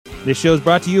This show is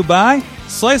brought to you by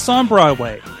Slice on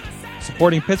Broadway,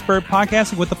 supporting Pittsburgh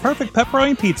podcasting with the perfect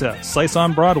pepperoni pizza,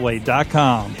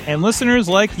 sliceonbroadway.com. And listeners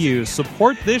like you,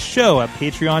 support this show at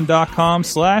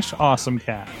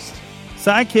patreon.com/awesomecast.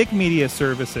 Sidekick Media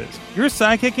Services, your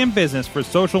sidekick in business for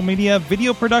social media,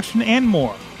 video production, and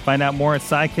more. Find out more at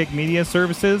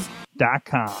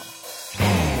sidekickmediaservices.com.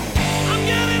 I'm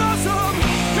getting awesome,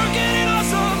 you're getting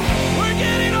awesome, we're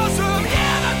getting awesome,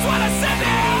 yeah, that's what I said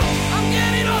now. I'm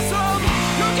getting awesome,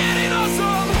 you're getting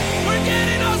awesome, we're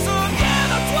getting awesome, yeah,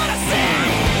 that's what I said.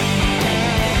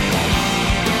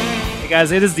 Hey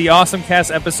guys, it is the Awesome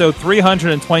Cast episode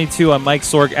 322. I'm Mike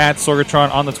Sorg at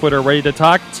Sorgatron on the Twitter, ready to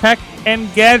talk tech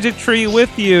and gadgetry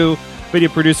with you. Video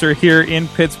producer here in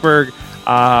Pittsburgh,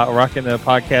 rocking the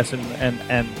podcast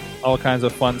and all kinds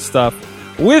of fun stuff.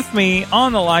 With me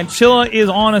on the line, Chilla is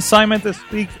on assignment this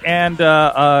week, and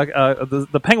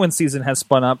the Penguin season has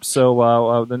spun up,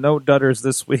 so the no dudders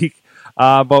this week.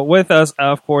 But with us,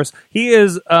 of course, he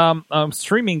is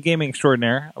streaming gaming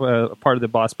extraordinaire, part of the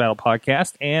Boss Battle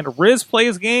podcast, and Riz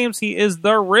Plays Games. He is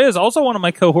the Riz, also one of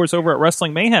my cohorts over at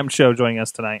Wrestling Mayhem Show, joining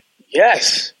us tonight.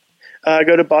 Yes.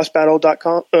 Go to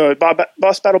bossbattle.com,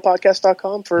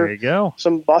 bossbattlepodcast.com for there you go.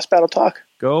 Some Boss Battle talk.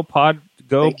 Go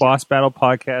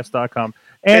bossbattlepodcast.com.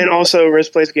 And also Riz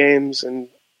Plays Games and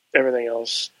everything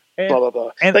else. Blah, blah,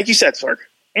 blah. And, like you said, Sorg.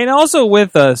 And also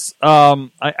with us, I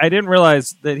didn't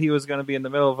realize that he was going to be in the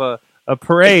middle of a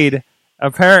parade,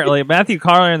 apparently. Matthew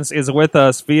Collins is with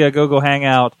us via GoGo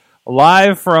Hangout,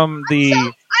 live from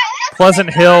the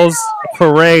Pleasant Hills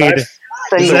parade.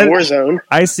 From the war zone.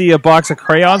 I see a box of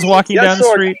crayons walking down the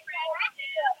street.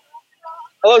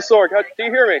 Hello, Sorg. Do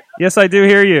you hear me? Yes, I do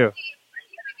hear you.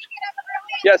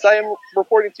 Yes, I am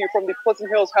reporting to you from the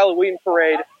Pleasant Hills Halloween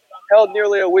Parade, held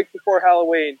nearly a week before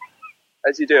Halloween,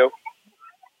 as you do.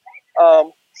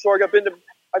 Sorg,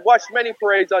 I've watched many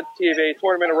parades on TV,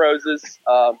 Tournament of Roses,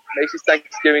 Macy's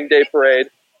Thanksgiving Day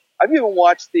Parade. I've even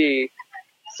watched the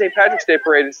St. Patrick's Day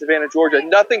Parade in Savannah, Georgia.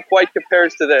 Nothing quite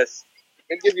compares to this.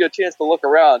 And give you a chance to look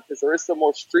around, because there is some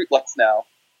more street lights now.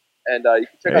 And you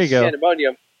can check out the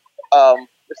Pandemonium. The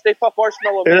Stay Puft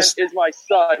Marshmallow Man is my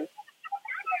son.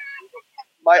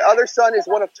 My other son is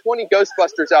one of 20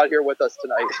 Ghostbusters out here with us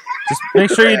tonight. Just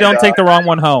make sure you don't take the wrong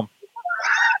one home.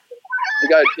 We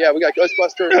got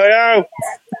Ghostbusters. Oh, no.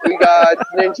 We got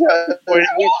Ninjas.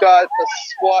 We've got the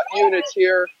SWAT units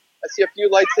here. I see a few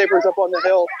lightsabers up on the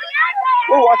hill.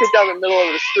 We're walking down the middle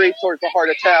of the street towards the heart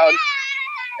of town.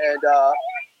 And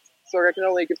so I can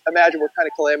only imagine what kind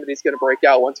of calamity is going to break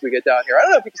out once we get down here. I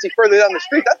don't know if you can see further down the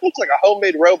street. That looks like a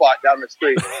homemade robot down the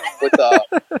street with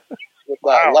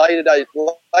lighted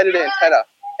antenna.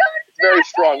 It's very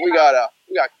strong. We got a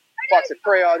box of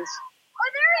crayons.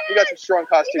 We got some strong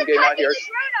costume game out here.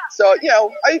 So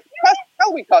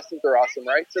Halloween costumes are awesome,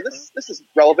 right? So this is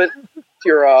relevant to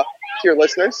your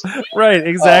listeners, right?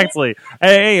 Exactly.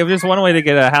 Hey, just one way to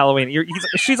get a Halloween.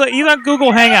 He's on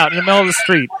Google Hangout in the middle of the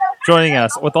street, joining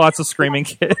us with lots of screaming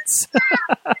kids.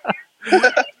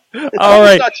 All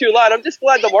right, it's not too loud. I'm just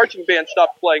glad the marching band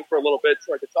stopped playing for a little bit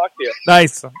so I could talk to you.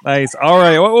 Nice. All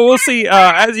right, well, we'll see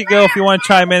as you go if you want to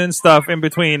chime in and stuff in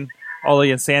between all the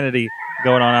insanity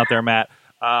going on out there, Matt.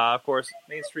 Of course,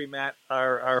 Main Street Matt,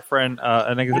 our friend,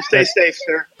 stay safe,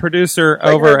 sir. Producer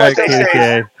over at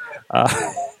KDK.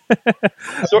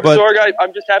 Sorg,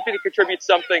 I'm just happy to contribute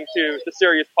something to the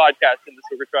serious podcast in the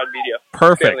Sorgatron Media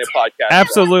perfect family of podcasts.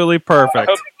 Absolutely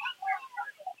perfect.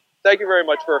 Thank you very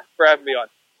much for having me on.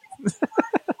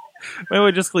 Maybe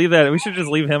we just leave that. We should just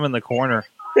leave him in the corner.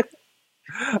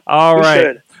 All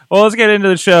right. Well, let's get into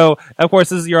the show. Of course,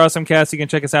 this is your Awesome Cast. You can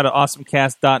check us out at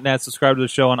awesomecast.net. Subscribe to the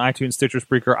show on iTunes, Stitcher,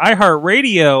 Spreaker,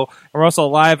 iHeartRadio. We're also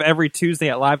live every Tuesday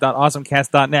at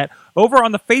live.awesomecast.net. Over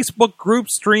on the Facebook group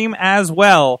stream as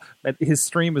well. His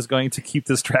stream is going to keep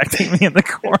distracting me in the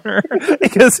corner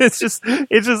because it's just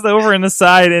over in the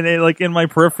side and in my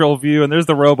peripheral view. And there's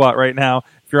the robot right now.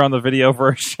 You're on the video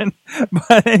version.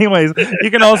 But anyways,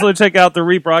 you can also check out the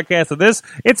rebroadcast of this.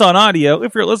 It's on audio.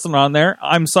 If you're listening on there,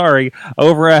 I'm sorry.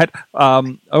 Over at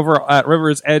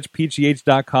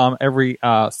riversedgepgh.com every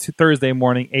Thursday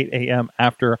morning, 8 a.m.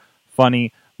 after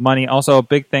Funny Money. Also, a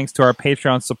big thanks to our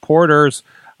Patreon supporters.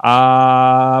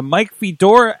 Mike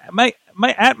Fedor,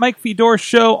 at Mike Fedor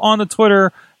Show on the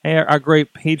Twitter. Our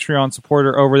great Patreon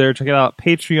supporter over there. Check it out.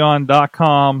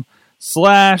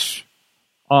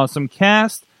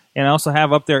 Patreon.com/AwesomeCast. And I also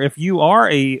have up there, if you are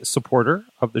a supporter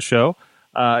of the show,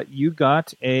 you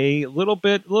got a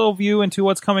little view into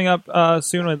what's coming up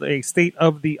soon with a State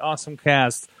of the Awesome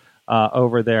Cast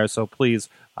over there. So please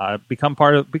become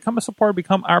a supporter,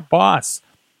 become our boss.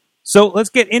 So let's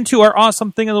get into our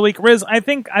awesome thing of the week. Riz, I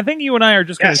think you and I are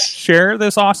just going to share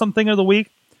this awesome thing of the week.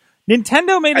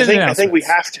 Nintendo made an announcement. I think we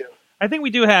have to. I think we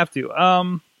do have to.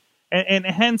 And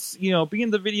hence,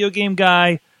 being the video game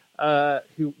guy,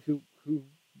 who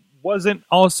wasn't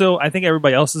also, I think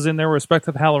everybody else is in their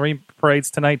respective Halloween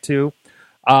parades tonight too.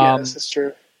 Yes, that's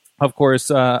true. Of course,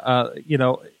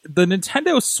 the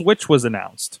Nintendo Switch was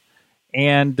announced,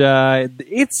 and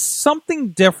it's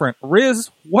something different. Riz,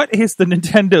 what is the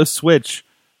Nintendo Switch?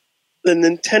 The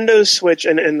Nintendo Switch,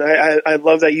 and I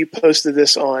love that you posted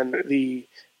this on the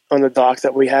doc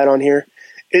that we had on here,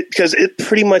 because it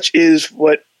pretty much is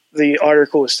what the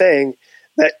article is saying,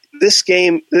 that this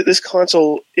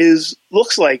console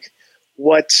looks like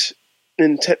what the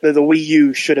Wii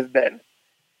U should have been.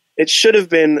 It should have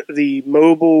been the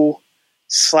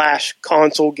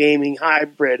mobile/console gaming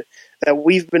hybrid that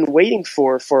we've been waiting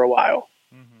for a while.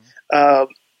 Mm-hmm.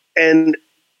 And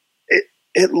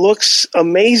it looks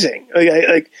amazing.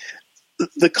 Like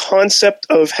the concept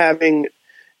of having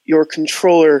your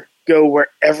controller go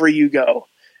wherever you go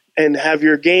and have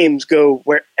your games go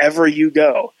wherever you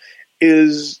go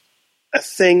is a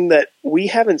thing that we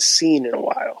haven't seen in a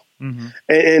while. Mm-hmm.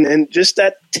 And just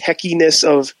that techiness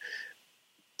of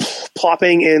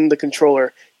plopping in the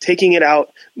controller, taking it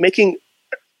out, making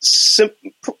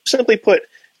simply put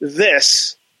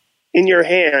this in your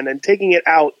hand and taking it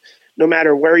out no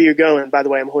matter where you're going. By the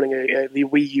way, I'm holding the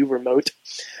Wii U remote,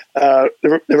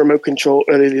 the remote control,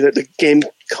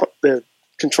 the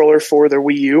controller for the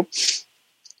Wii U.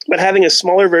 But having a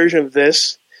smaller version of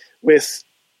this with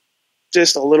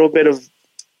just a little bit of,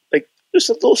 just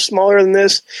a little smaller than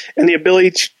this, and the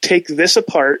ability to take this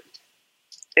apart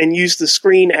and use the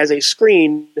screen as a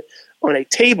screen on a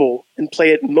table and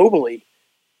play it mobily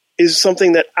is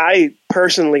something that I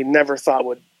personally never thought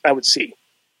I would see,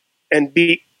 and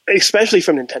be especially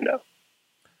from Nintendo.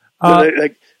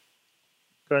 Good.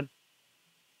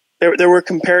 There were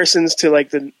comparisons to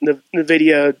the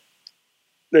NVIDIA.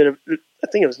 I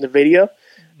think it was NVIDIA,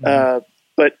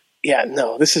 but yeah,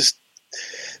 no, this is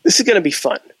going to be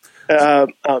fun.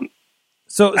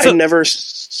 So I never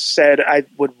said I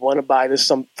would want to buy this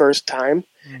some first time,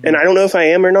 mm-hmm. and I don't know if I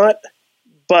am or not,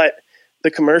 but the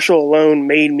commercial alone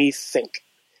made me think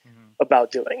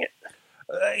about doing it.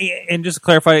 And just to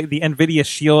clarify, the NVIDIA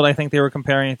Shield, I think they were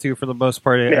comparing it to, for the most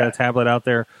part, a tablet out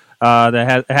there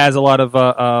that has a lot of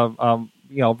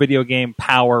video game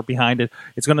power behind it.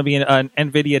 It's going to be an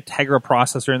NVIDIA Tegra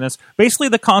processor in this. Basically,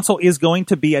 the console is going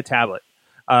to be a tablet.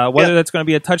 Whether that's going to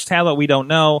be a touch tablet, we don't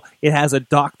know. It has a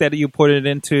dock that you put it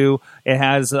into. It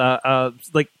has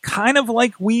kind of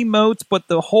like Wiimotes, but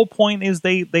the whole point is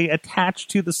they attach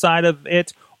to the side of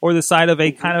it or the side of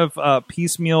a kind of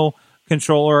piecemeal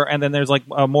controller, and then there's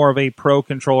more of a pro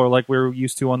controller like we're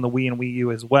used to on the Wii and Wii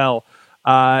U as well.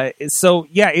 So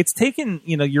yeah, it's taken,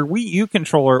 your Wii U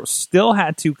controller still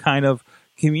had to kind of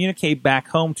communicate back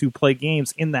home to play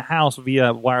games in the house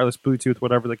via wireless Bluetooth,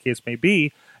 whatever the case may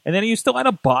be. And then you still had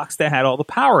a box that had all the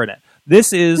power in it.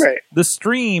 This is the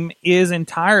stream is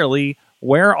entirely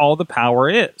where all the power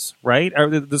is, right? Or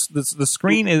the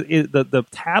screen is the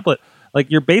tablet.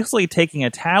 You're basically taking a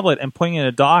tablet and putting it in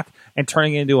a dock and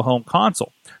turning it into a home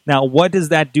console. Now, what does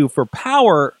that do for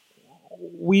power?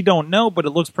 We don't know, but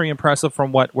it looks pretty impressive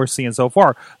from what we're seeing so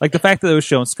far. Like the fact that it was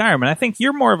showing Skyrim, and I think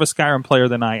you're more of a Skyrim player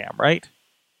than I am, right?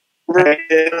 Right.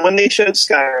 And when they showed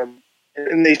Skyrim,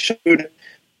 and they showed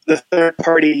the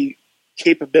third-party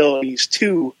capabilities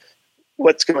to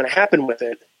what's going to happen with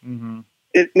it, mm-hmm.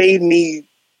 It made me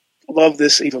love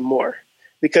this even more.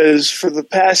 Because for the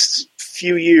past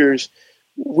few years,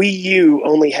 Wii U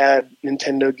only had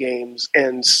Nintendo games,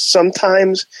 and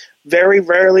sometimes, very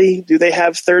rarely, do they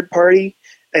have third-party,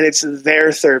 and it's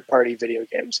their third-party video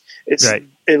games.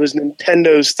 It was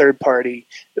Nintendo's third-party.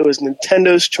 It was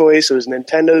Nintendo's choice. It was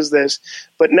Nintendo's this.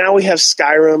 But now we have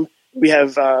Skyrim. We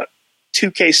have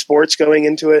 2K Sports going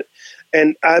into it,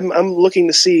 and I'm looking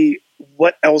to see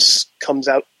what else comes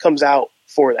out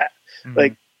for that.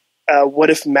 Mm-hmm. What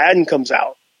if Madden comes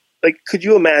out? Could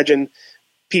you imagine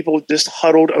people just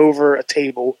huddled over a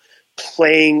table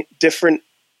playing different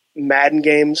Madden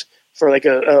games for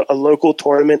a local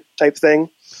tournament type thing?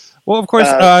 Well, of course,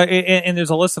 and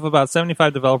there's a list of about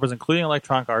 75 developers, including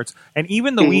Electronic Arts, and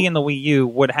even the Wii and the Wii U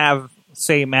would have,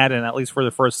 say, Madden, at least for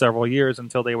the first several years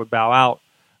until they would bow out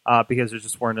because there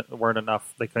just weren't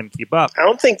enough. They couldn't keep up. I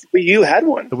don't think Wii U had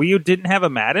one. The Wii U didn't have a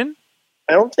Madden?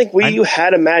 I don't think Wii U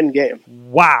had a Madden game.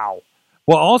 Wow.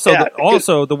 Well, also,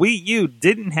 the Wii U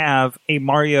didn't have a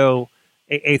Mario,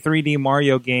 a 3D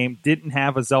Mario game, didn't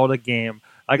have a Zelda game.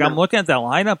 I'm looking at that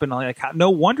lineup, and no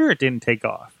wonder it didn't take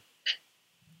off.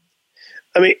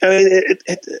 I mean,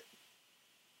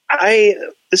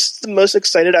 This is the most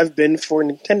excited I've been for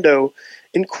Nintendo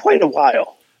in quite a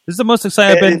while. This is the most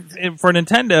excited I've been for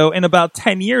Nintendo in about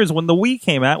 10 years when the Wii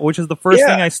came out, which is the first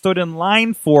thing I stood in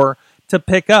line for to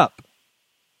pick up.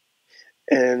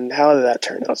 And how did that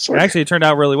turn out? Actually, it turned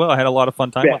out really well. I had a lot of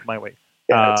fun time with my Wii.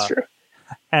 Yeah, that's true.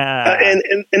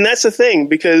 And that's the thing,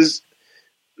 because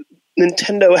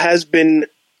Nintendo has been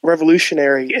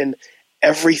revolutionary in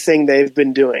everything they've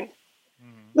been doing.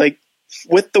 Like,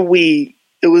 with the Wii,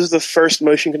 it was the first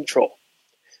motion control.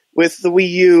 With the Wii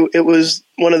U, it was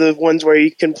one of the ones where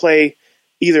you can play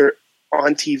either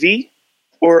on TV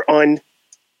or on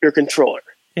your controller.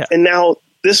 Yeah. And now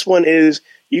this one is,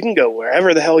 you can go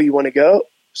wherever the hell you want to go.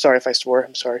 Sorry if I swore.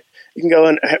 I'm sorry. You can go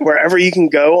in wherever you can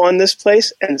go on this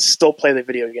place and still play the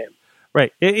video game.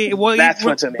 Right. That's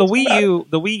what's amazing.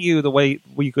 The Wii U, the way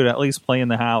we could at least play in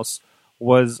the house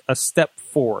was a step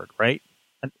forward, right?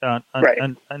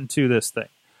 Into this thing.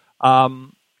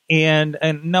 And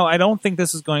no, I don't think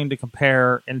this is going to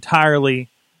compare entirely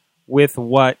with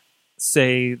what,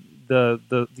 say,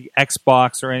 the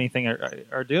Xbox or anything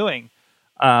are doing.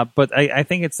 But I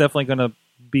think it's definitely going to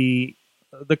be,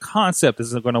 the concept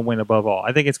is going to win above all.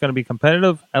 I think it's going to be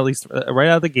competitive, at least right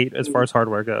out of the gate as far as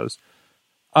hardware goes.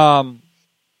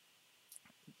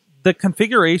 The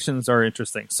configurations are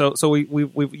interesting. So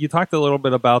you talked a little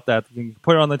bit about that. You can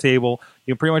put it on the table.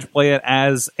 You can pretty much play it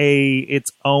as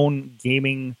its own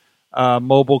gaming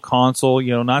mobile console.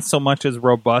 You know, not so much as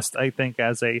robust, I think,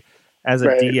 as a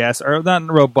DS, or not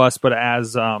robust, but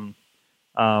as I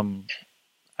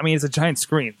mean, it's a giant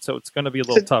screen, so it's going to be a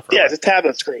little tougher. Yeah, it's a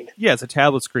tablet screen. Yeah, it's a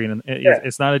tablet screen, and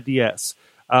it's not a DS.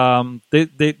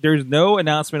 There's no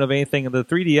announcement of anything. The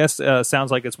 3DS sounds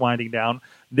like it's winding down.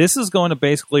 This is going to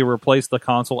basically replace the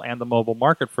console and the mobile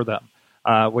market for them,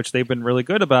 which they've been really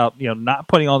good about. You know, not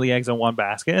putting all the eggs in one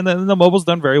basket, and then the mobile's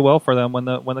done very well for them when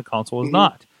the console is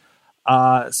not.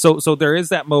 So there is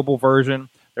that mobile version.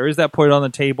 There is that put it on the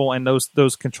table, and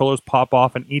those controllers pop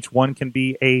off, and each one can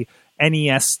be a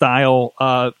NES style,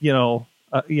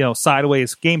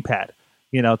 sideways gamepad,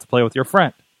 to play with your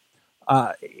friend.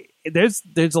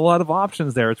 There's a lot of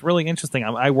options there. It's really interesting.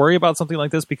 I worry about something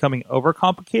like this becoming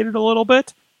overcomplicated a little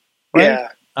bit. Right? Yeah.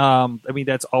 I mean,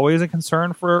 that's always a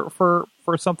concern for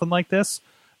something like this.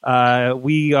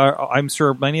 I'm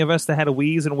sure many of us that had a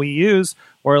Wii's and Wii U's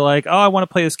were like, oh, I want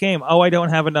to play this game. Oh, I don't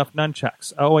have enough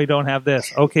nunchucks. Oh, I don't have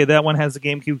this. Okay, that one has the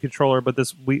GameCube controller, but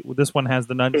this one has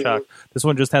the nunchuck. Mm-hmm. This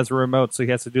one just has a remote, so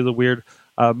he has to do the weird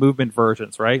movement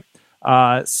versions, right?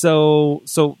 So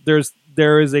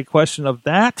there is a question of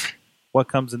that. What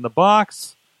comes in the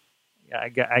box?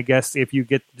 I guess if you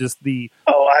get just the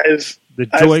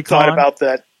Joy-Con. I've thought about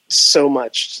that so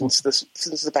much since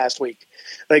the past week.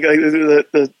 Like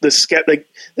the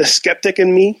skeptic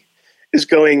in me is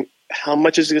going, how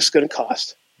much is this going to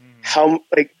cost?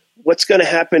 What's going to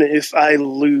happen if I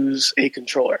lose a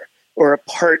controller or a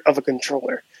part of a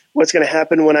controller? What's going to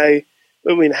happen what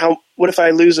if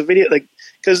I lose a video?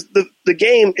 Because the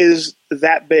game is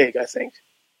that big, I think.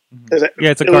 Mm-hmm.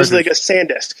 Yeah, it was like a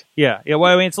SanDisk. Yeah. Well,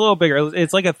 I mean, it's a little bigger.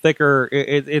 It's like a thicker.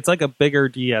 It's like a bigger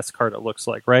DS card. It looks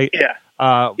like, right? Yeah.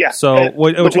 Yeah. So,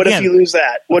 what if you lose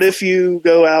that? What if you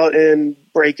go out and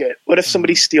break it? What if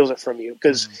somebody steals it from you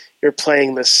because you're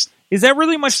playing this? Is that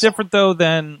really much different though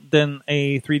than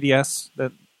a 3DS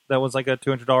that was like a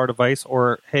 $200 device?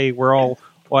 Or hey, we're all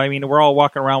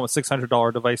walking around with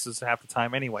 $600 devices half the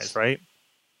time, anyways, right?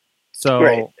 So,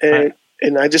 right.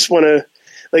 And I just want to.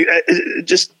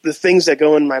 Just the things that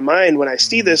go in my mind when I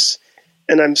see this,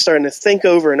 and I'm starting to think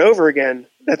over and over again.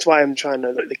 That's why I'm trying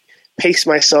to pace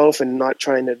myself and not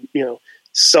trying to,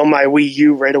 sell my Wii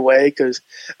U right away, because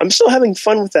I'm still having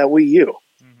fun with that Wii U.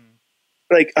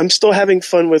 Mm-hmm. I'm still having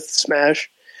fun with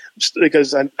Smash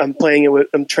because I'm playing it with.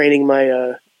 I'm training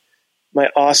my my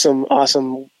awesome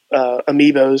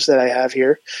amiibos that I have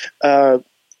here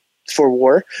for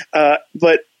War,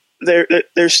 but.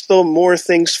 There's still more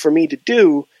things for me to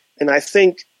do, and I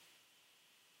think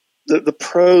the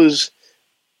pros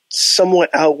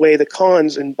somewhat outweigh the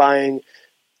cons in buying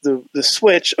the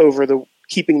Switch over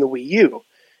keeping the Wii U,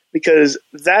 because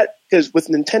with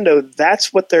Nintendo,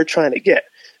 that's what they're trying to get.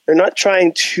 They're not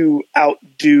trying to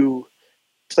outdo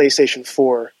PlayStation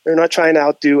 4. They're not trying to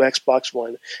outdo Xbox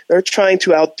One. They're trying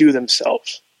to outdo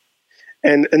themselves,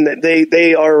 and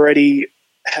they already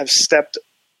have stepped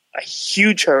a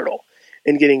huge hurdle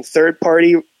in getting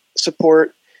third-party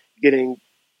support, getting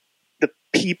the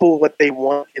people what they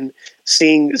want, and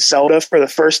seeing Zelda for the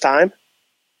first time.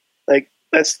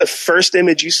 That's the first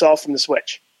image you saw from the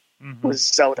Switch was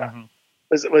Zelda.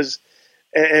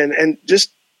 Mm-hmm. And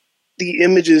just the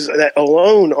images that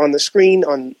alone on the screen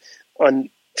on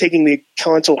taking the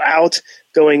console out,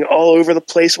 going all over the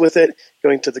place with it,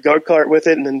 going to the go-kart with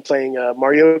it, and then playing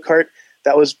Mario Kart.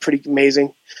 That was pretty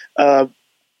amazing.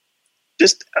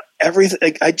 Just everything.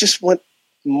 Like, I just want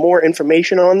more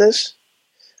information on this,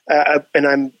 and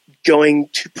I'm going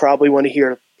to probably want to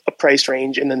hear a price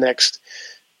range in the next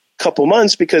couple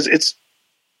months, because it's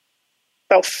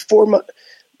about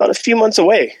a few months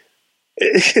away.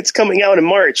 It's coming out in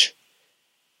March,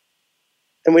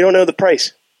 and we don't know the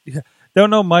price. Yeah. Don't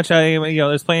know much.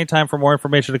 There's plenty of time for more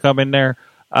information to come in there.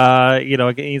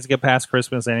 It needs to get past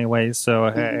Christmas anyway, so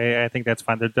I think that's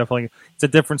fine. It's a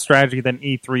different strategy than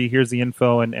E3. Here's the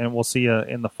info, and we'll see you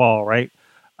in the fall, right?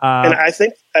 And I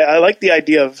think I like the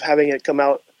idea of having it come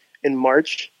out in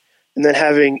March, and then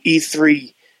having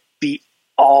E3 be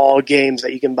all games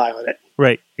that you can buy on it.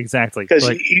 Right, exactly.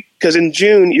 Because in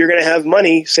June, you're going to have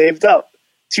money saved up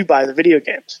to buy the video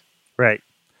games. Right.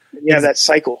 And you have that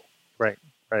cycle. Right.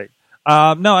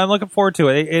 No, I'm looking forward to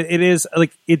it. It is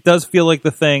like, it does feel like the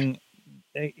thing.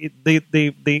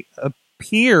 They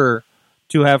appear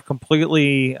to have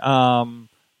completely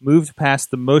moved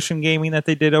past the motion gaming that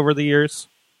they did over the years,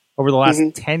 over the last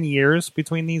 10 years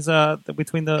between these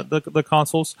between the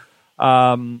consoles,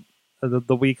 the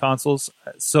Wii consoles.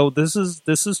 So this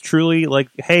is truly like,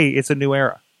 hey, it's a new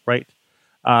era, right?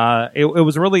 It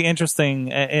was really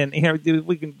interesting, and here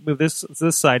we can move this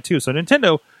side too. So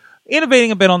Nintendo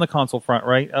innovating a bit on the console front,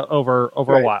 right? Over a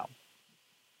while.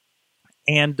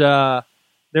 And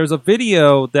there's a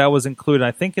video that was included,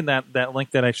 I think, in that link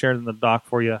that I shared in the doc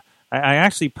for you. I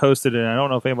actually posted it, and I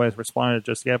don't know if anybody's responded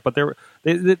just yet, but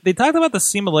they talked about the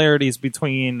similarities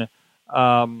between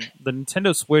the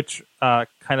Nintendo Switch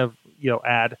kind of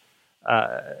ad,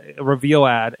 reveal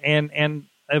ad, and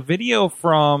a video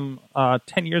from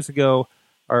 10 years ago,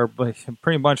 or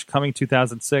pretty much coming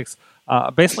 2006,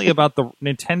 basically about the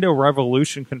Nintendo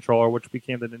Revolution controller, which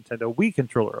became the Nintendo Wii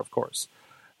controller, of course.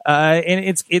 And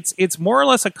it's more or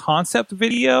less a concept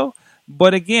video,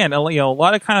 but again, a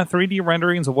lot of kind of 3D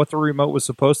renderings of what the remote was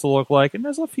supposed to look like, and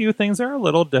there's a few things that are a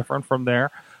little different from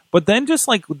there. But then just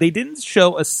like, they didn't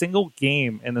show a single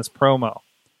game in this promo,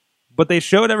 but they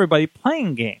showed everybody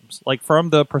playing games, like from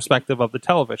the perspective of the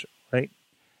television, right?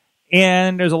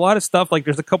 And there's a lot of stuff, like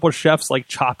there's a couple of chefs like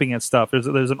chopping and stuff. There's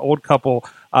an old couple,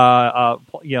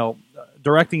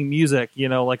 directing music,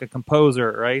 like a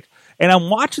composer, right? And I'm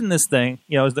watching this thing.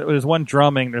 There's one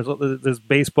drumming. There's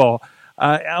baseball.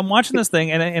 I'm watching this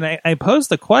thing, and I posed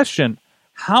the question: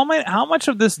 how much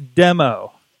of this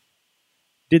demo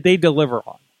did they deliver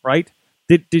on? Right?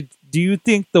 Do you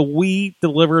think the Wii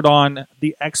delivered on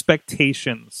the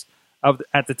expectations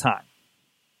at the time?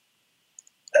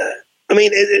 I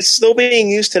mean, it's still being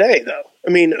used today, though.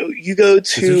 I mean, you go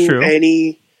to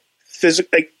any physical...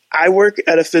 Like, I work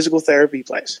at a physical therapy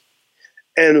place,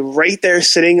 and right there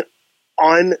sitting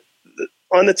on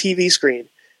the TV screen,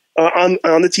 on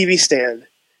the TV stand,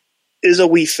 is a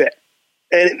Wii Fit.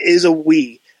 And it is a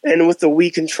Wii, and with the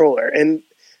Wii controller. And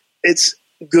it's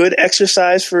good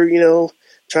exercise for,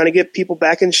 trying to get people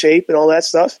back in shape and all that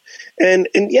stuff. And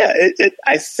yeah,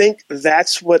 I think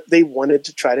that's what they wanted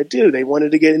to try to do. They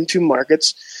wanted to get into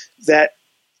markets that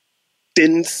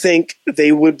didn't think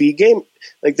they would be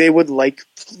they would like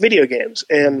video games.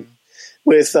 And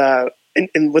with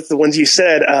with the ones you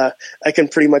said, I can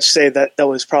pretty much say that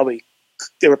was probably,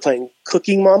 they were playing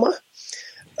Cooking Mama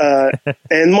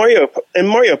and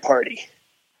Mario Party.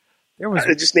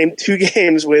 I just named two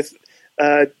games with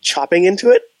chopping into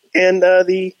it, and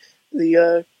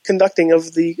the conducting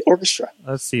of the orchestra.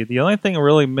 Let's see. The only thing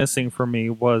really missing for me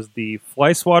was the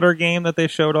Fleischwater game that they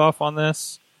showed off on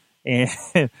this, and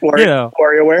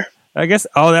WarioWare. I guess.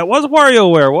 Oh, that was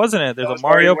WarioWare, wasn't it? There's a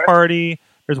Mario Party.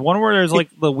 There's one where there's like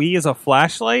the Wii is a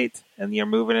flashlight, and you're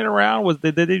moving it around.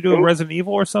 Did they do a Resident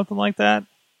Evil or something like that?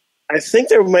 I think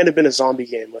there might have been a zombie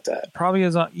game with that. Probably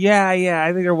is. Yeah.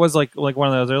 I think there was like one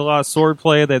of those. There's a lot of sword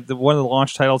play that one of the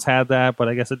launch titles had that, but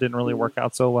I guess it didn't really work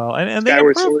out so well. And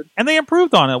they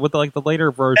improved on it with like the later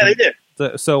version. Yeah, they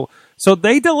did. So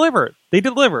they delivered.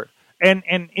 And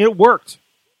it worked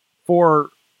for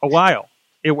a while.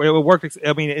 It worked.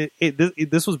 I mean,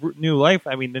 this was new life.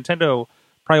 I mean, Nintendo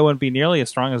probably wouldn't be nearly as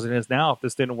strong as it is now if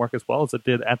this didn't work as well as it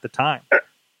did at the time.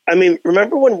 I mean,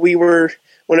 remember when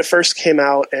it first came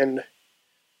out, and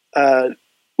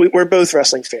we're both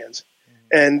wrestling fans,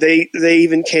 and they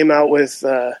even came out with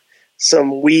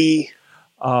some Wii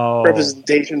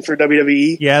representation for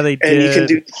WWE. Yeah, they did. And you can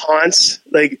do taunts,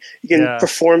 like you can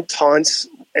perform taunts,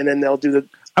 and then they'll do the.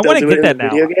 I want to get that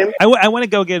now. I want to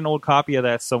go get an old copy of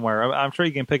that somewhere. I'm sure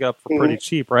you can pick it up for pretty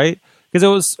cheap, right?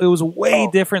 Because it was way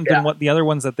different than what the other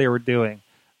ones that they were doing.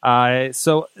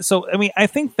 So I mean, I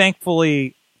think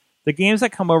thankfully the games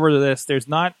that come over to this, there's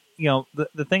not,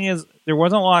 the thing is, there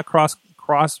wasn't a lot of cross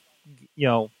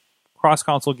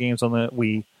console games on the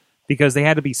Wii because they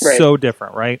had to be so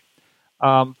different, right?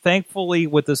 Thankfully,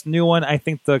 with this new one, I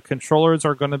think the controllers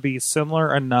are going to be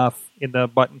similar enough in the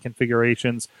button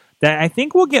configurations that I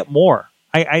think we'll get more.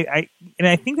 I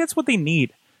think that's what they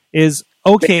need is,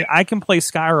 okay, I can play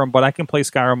Skyrim, but I can play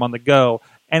Skyrim on the go,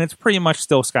 and it's pretty much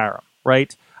still Skyrim, right?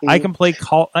 Mm-hmm. I can play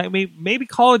maybe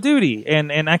Call of Duty,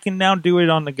 and I can now do it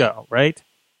on the go, right?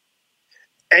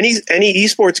 Any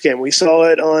esports game, we saw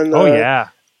it on.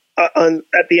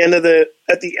 At the end of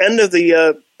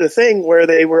the thing where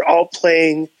they were all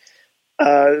playing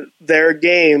their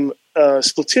game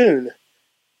Splatoon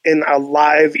in a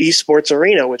live esports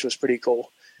arena, which was pretty cool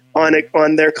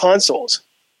on their consoles.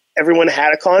 Everyone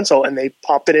had a console and they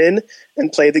popped it in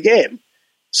and played the game.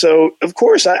 So of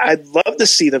course I'd love to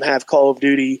see them have Call of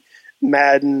Duty,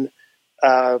 Madden.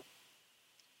 What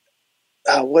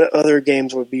other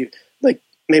games would be like?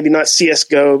 Maybe not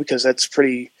CS:GO because that's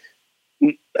pretty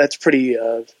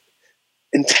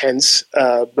intense,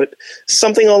 but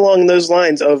something along those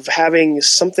lines of having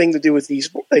something to do with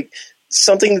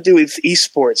something to do with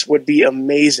esports would be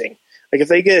amazing. Like if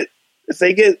they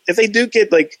do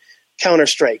get like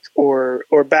Counter-Strike or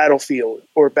Battlefield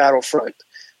or Battlefront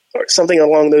or something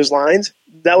along those lines,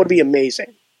 that would be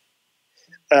amazing.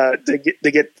 To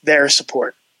get their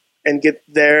support and get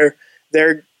their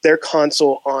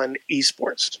console on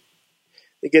esports,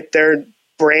 to get their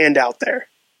brand out there.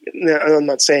 Now, I'm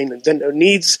not saying Nintendo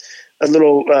needs a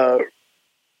little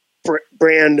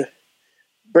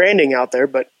branding out there,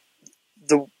 but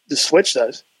the Switch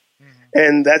does. Mm-hmm.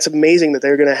 And that's amazing that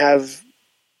they're going to have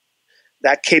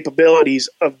that capabilities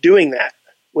of doing that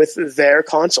with their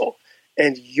console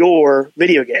and your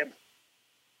video game.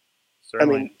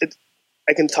 Certainly. I mean,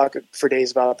 I can talk for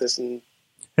days about this and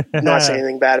not say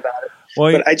anything bad about it.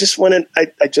 Well, but I just want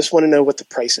to know what the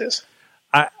price is.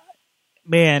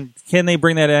 Man, can they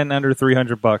bring that in under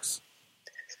 $300?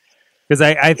 Because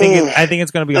I think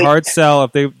it's going to be a hard sell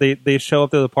if they show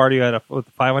up to the party with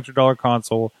a $500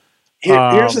 console.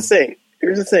 Here's the thing.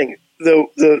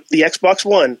 The Xbox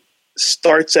One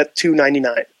starts at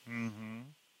 $299. Mm-hmm.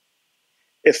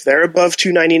 If they're above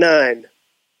 $299,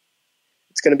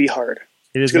 it's going to be hard.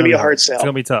 It's going to be a hard sell. It's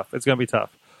going to be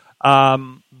tough.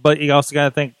 But you also got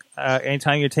to think,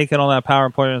 anytime you're taking all that power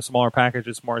and putting it in a smaller package,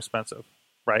 it's more expensive,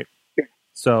 right? Yeah.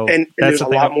 So and there's a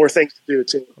lot more things to do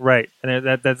too, right?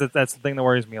 And that's the thing that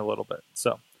worries me a little bit.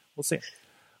 So we'll see.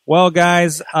 Well,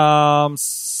 guys,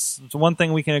 one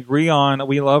thing we can agree on: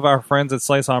 we love our friends at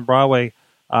Slice on Broadway.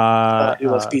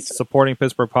 Supporting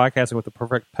Pittsburgh podcasting with the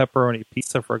perfect pepperoni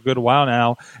pizza for a good while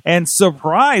now. And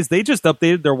surprise, they just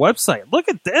updated their website. Look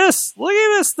at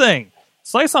this thing.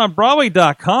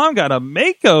 SliceOnBroadway.com got a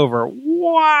makeover.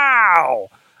 Wow.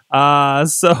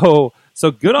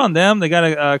 So good on them. They got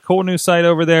a cool new site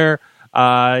over there.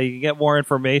 You can get more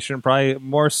information, probably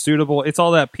more suitable. It's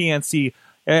all that PNC.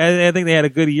 I think they had a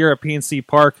good year at PNC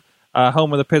Park,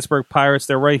 home of the Pittsburgh Pirates.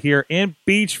 They're right here in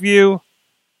Beachview,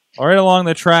 right along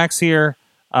the tracks here.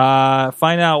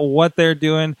 Find out what they're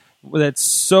doing.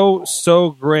 That's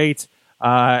so great.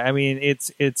 I mean,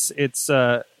 it's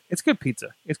good pizza.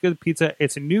 It's good pizza.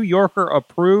 It's a New Yorker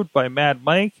approved by Mad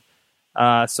Mike.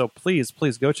 So please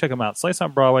go check them out. Slice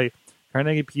on Broadway,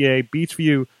 Carnegie, PA,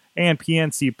 Beachview, and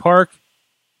PNC Park.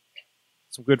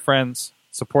 Some good friends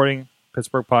supporting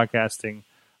Pittsburgh podcasting.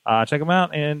 Check them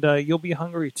out, and you'll be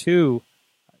hungry too.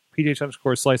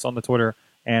 PJ_Slice on the Twitter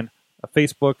and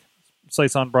Facebook,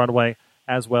 Slice on Broadway,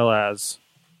 as well as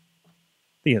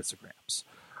the Instagrams.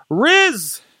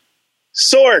 Riz!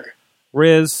 Sorg.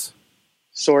 Let's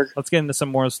get into some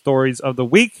more stories of the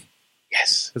week.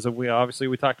 Yes. Because we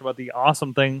talked about the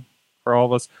awesome thing for all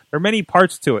of us. There are many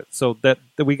parts to it, so that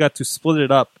we got to split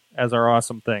it up as our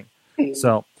awesome thing. Mm-hmm.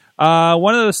 So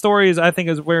one of the stories I think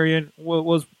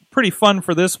was pretty fun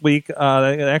for this week. It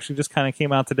actually just kind of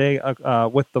came out today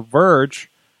with The Verge.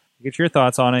 Get your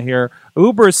thoughts on it here.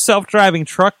 Uber's self-driving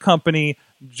truck company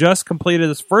just completed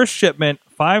its first shipment,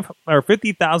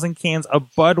 50,000 cans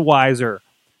of Budweiser.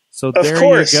 So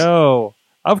there you go.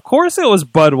 Of course it was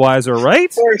Budweiser, right?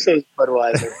 Of course it was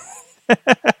Budweiser.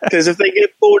 Because if they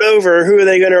get pulled over, who are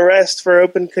they going to arrest for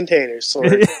open containers?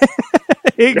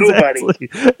 Exactly.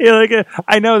 Nobody. Yeah,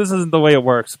 I know this isn't the way it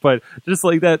works, but just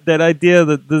like that idea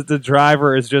that the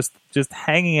driver is just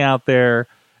hanging out there,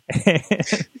 and,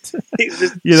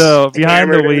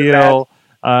 behind the wheel,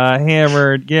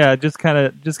 hammered, just kind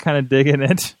of digging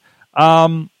it.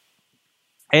 And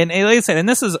like I said, and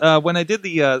this is when I did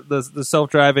the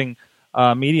self-driving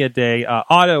media day.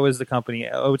 Otto is the company,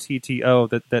 OTTO,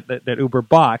 that Uber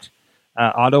bought.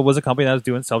 Otto was a company that was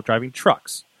doing self-driving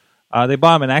trucks. They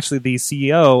bought him, and actually the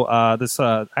CEO,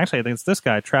 I think it's this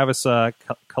guy, Travis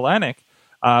Kalanick,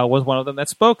 was one of them that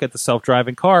spoke at the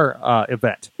self-driving car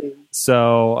event.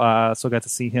 So got to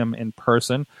see him in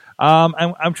person.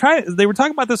 I'm trying. They were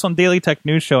talking about this on Daily Tech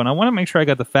News Show, and I want to make sure I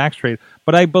got the facts straight.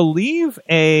 But I believe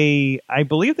they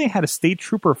had a state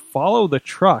trooper follow the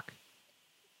truck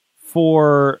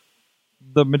for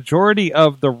the majority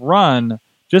of the run,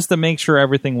 just to make sure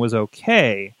everything was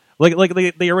okay. Like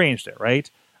they arranged it, right?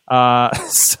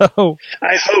 So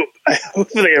I hope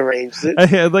they arranged it.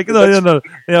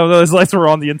 No. Those lights were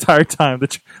on the entire time.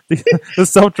 The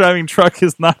self-driving truck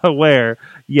is not aware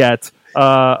yet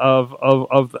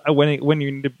of when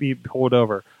you need to be pulled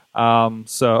over.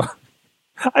 So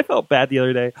I felt bad the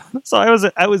other day. So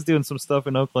I was doing some stuff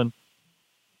in Oakland,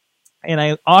 and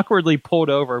I awkwardly pulled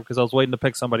over because I was waiting to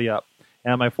pick somebody up, and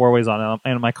I had my four-ways on,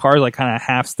 and my car's like kind of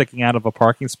half sticking out of a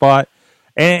parking spot.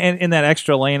 And in that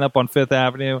extra lane up on Fifth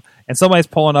Avenue, and somebody's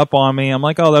pulling up on me. I'm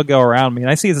like, oh, they'll go around me. And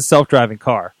I see it's a self-driving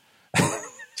car.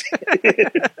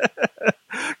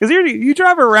 Because you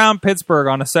drive around Pittsburgh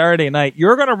on a Saturday night,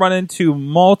 you're going to run into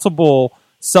multiple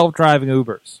self-driving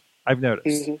Ubers, I've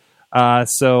noticed. Mm-hmm.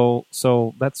 So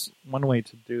that's one way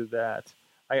to do that.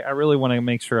 I really want to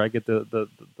make sure I get the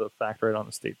fact right on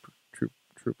the state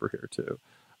trooper here, too.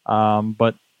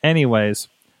 But anyways...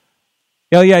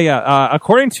 Yeah.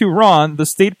 According to Ron, the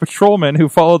state patrolman who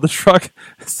followed the truck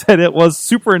said it was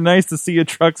super nice to see a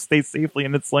truck stay safely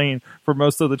in its lane for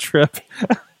most of the trip.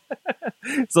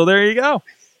 So there you go.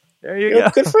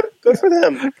 Good for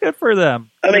them. Good for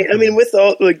them. I mean, with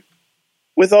all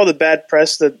the bad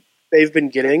press that they've been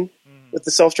getting with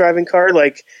the self-driving car,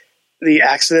 like the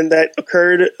accident that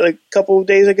occurred like a couple of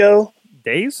days ago.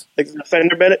 Days? Like the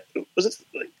fender bender. Was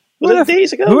it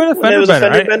days ago? Who had a fender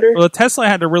bender? Bender? Well, Tesla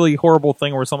had a really horrible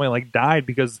thing where somebody like died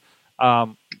because.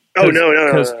 No.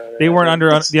 They weren't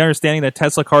under the understanding that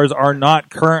Tesla cars are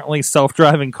not currently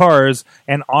self-driving cars,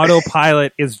 and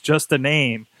autopilot is just a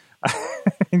name.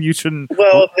 And you shouldn't.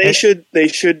 Well, they should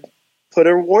put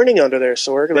a warning under there,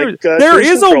 Sorg. There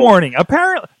is a warning.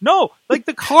 Apparently, no. Like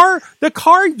the car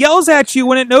yells at you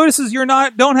when it notices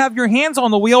don't have your hands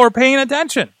on the wheel or paying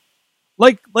attention.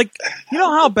 Like you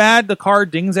know how bad the car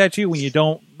dings at you when you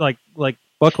don't like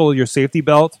buckle your safety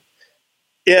belt?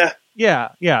 Yeah. I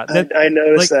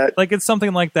noticed that. Like it's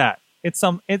something like that. It's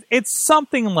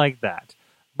something like that.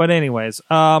 But anyways,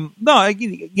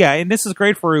 and this is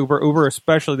great for Uber. Uber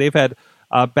especially, they've had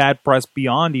bad press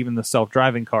beyond even the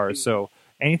self-driving cars. So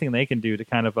anything they can do to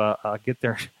kind of get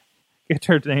their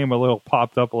name a little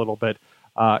popped up a little bit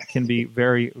can be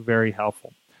very, very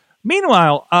helpful.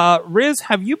 Meanwhile, Riz,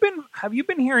 have you been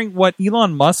hearing what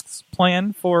Elon Musk's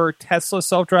plan for Tesla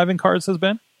self-driving cars has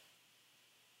been?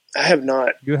 I have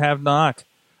not. You have not.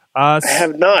 I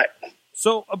have not.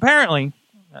 So apparently,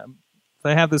 if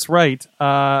I have this right,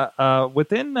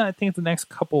 within I think the next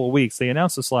couple of weeks, they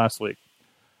announced this last week.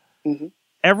 Mm-hmm.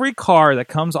 Every car that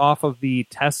comes off of the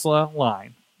Tesla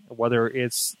line, whether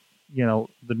it's the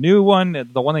new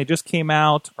one, the one they just came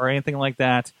out, or anything like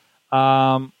that.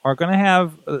 Are going to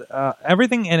have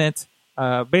everything in it.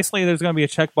 Basically, there's going to be a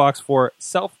checkbox for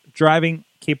self-driving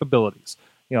capabilities.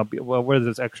 Whether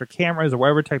it's extra cameras or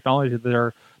whatever technology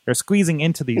they're squeezing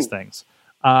into these things.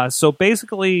 So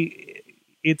basically,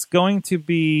 it's going to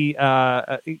be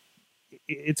they're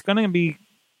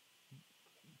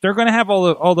going to have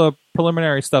all the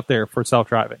preliminary stuff there for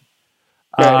self-driving,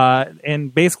 right.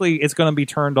 And basically, it's going to be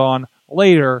turned on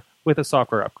later with a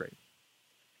software upgrade.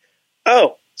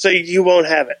 Oh. So you won't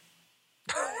have it?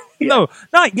 No,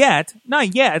 not yet.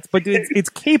 But it's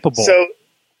capable.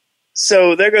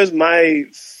 So there goes my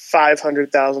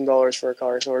 $500,000 for a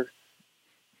car, Sorg.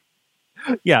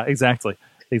 Yeah, exactly.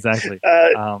 Good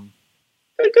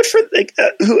for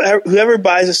whoever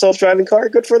buys a self-driving car.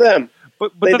 Good for them.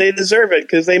 But they deserve it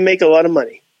because they make a lot of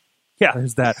money. Yeah,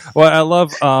 there's that. Well, I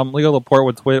love Leo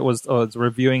Laporte was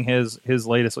reviewing his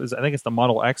latest. I think it's the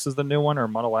Model X is the new one, or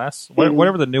Model S,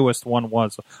 whatever the newest one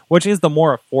was, which is the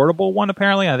more affordable one.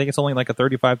 Apparently, I think it's only like a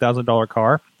 $35,000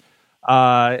 car.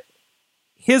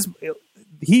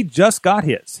 He just got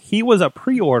his. He was a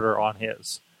pre-order on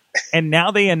his, and now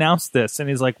they announced this, and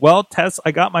he's like, "Well, Tess, I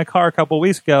got my car a couple of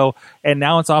weeks ago, and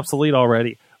now it's obsolete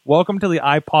already. Welcome to the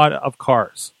iPod of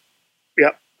cars."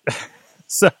 Yep.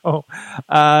 So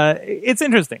it's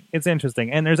interesting.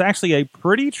 And there's actually a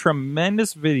pretty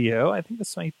tremendous video. I think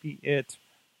this might be it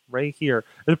right here.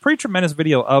 There's a pretty tremendous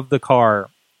video of the car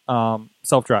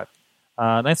self-drive.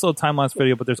 Nice little time-lapse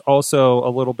video, but there's also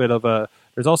a little bit of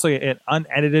there's also an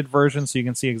unedited version so you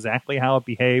can see exactly how it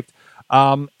behaved.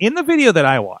 In the video that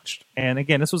I watched, and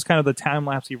again, this was kind of the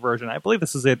time-lapsey version. I believe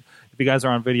this is it if you guys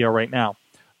are on video right now.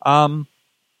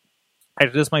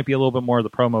 This might be a little bit more of the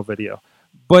promo video.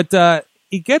 But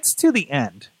it gets to the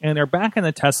end, and they're back in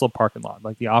the Tesla parking lot,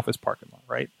 like the office parking lot,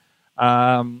 right?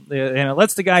 And it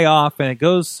lets the guy off, and it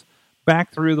goes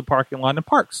back through the parking lot and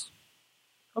parks.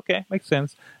 Okay, makes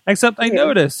sense. Except I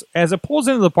notice, as it pulls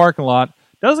into the parking lot,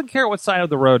 doesn't care what side of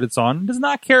the road it's on, does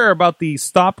not care about the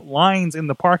stop lines in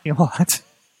the parking lot.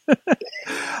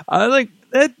 Like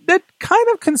that kind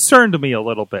of concerned me a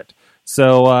little bit.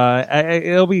 So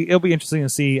it'll be interesting to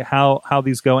see how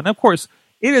these go. And of course,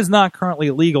 it is not currently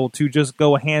illegal to just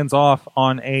go hands off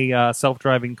on a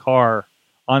self-driving car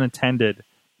unattended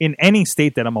in any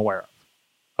state that I'm aware of.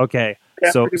 Okay,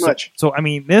 yeah, pretty much. So I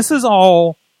mean, this is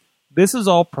all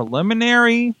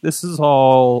preliminary. This is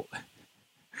all.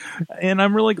 And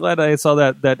I'm really glad I saw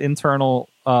that internal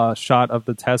shot of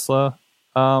the Tesla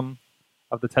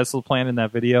plant in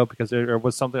that video, because there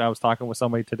was something I was talking with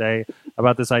somebody today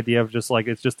about this idea of just like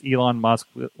it's just Elon Musk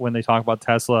when they talk about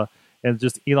Tesla, and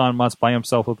just Elon Musk by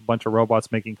himself with a bunch of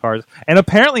robots making cars. And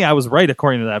apparently I was right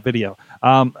according to that video.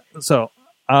 So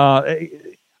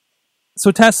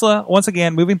Tesla, once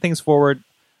again, moving things forward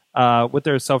with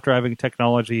their self-driving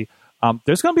technology.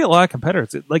 There's going to be a lot of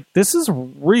competitors. Like, this is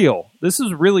real. This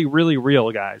is really, really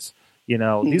real, guys. You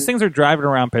know, these things are driving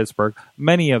around Pittsburgh.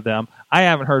 Many of them. I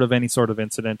haven't heard of any sort of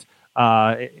incident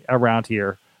around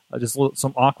here. Just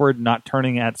some awkward not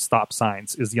turning at stop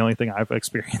signs is the only thing I've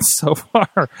experienced so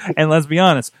far. And let's be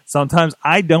honest, sometimes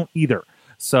I don't either.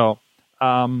 So,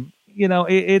 you know,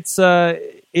 it's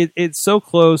so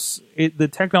close. The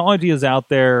technology is out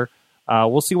there.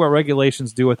 We'll see what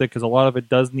regulations do with it, because a lot of it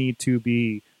does need to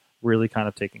be really kind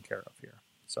of taken care of here.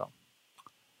 So,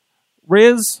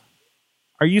 Riz,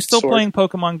 are you still playing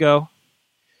Pokemon Go?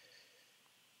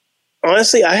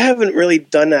 Honestly, I haven't really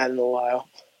done that in a while.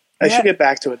 I should get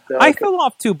back to it, though. I fell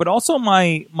off too, but also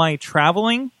my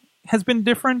traveling has been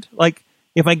different. Like,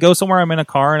 if I go somewhere, I'm in a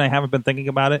car and I haven't been thinking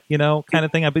about it, you know, kind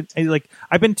of thing.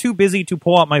 I've been too busy to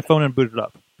pull out my phone and boot it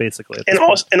up, basically.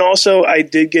 And also, I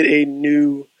did get a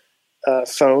new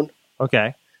phone.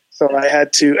 Okay. So I have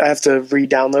to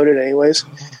re-download it anyways.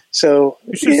 So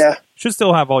should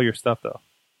still have all your stuff though.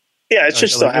 Yeah, it should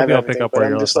still have everything. Pick up but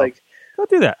I'm just stuff. like, go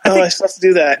do that. I still have to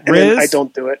do that, and then I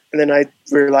don't do it, and then I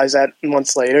realize that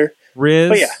months later. Riz,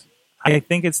 but yeah, I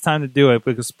think it's time to do it,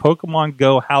 because Pokemon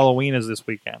Go Halloween is this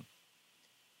weekend.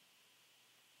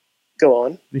 Go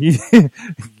on.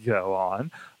 Go on.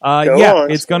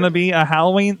 On, it's going to be a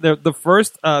Halloween, the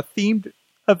first themed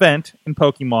event in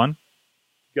Pokemon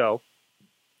Go.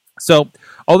 So,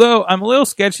 although I'm a little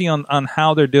sketchy on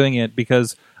how they're doing it,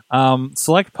 because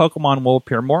select Pokemon will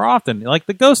appear more often, like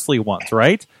the ghostly ones,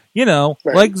 right? You know,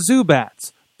 like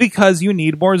Zubats, because you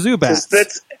need more Zubats.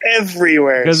 That's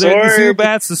everywhere. Because the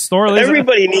Zubats, the Snorlax.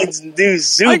 Everybody needs new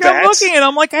Zubats. Like, I'm looking and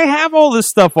I'm like, I have all this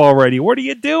stuff already. What are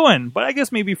you doing? But I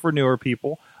guess maybe for newer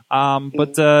people.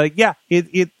 But yeah,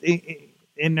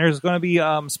 and there's going to be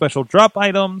special drop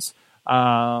items.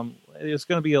 There's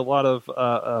going to be a lot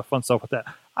of fun stuff with that.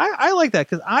 I like that,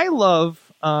 because I love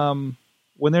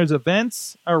when there's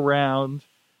events around.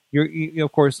 You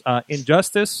of course,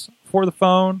 Injustice for the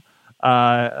phone,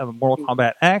 Mortal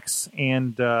Kombat X,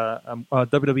 and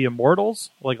WWE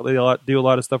Immortals. Like, they do a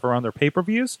lot of stuff around their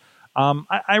pay-per-views.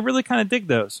 I really kind of dig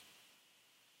those.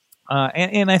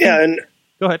 And I think,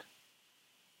 go ahead.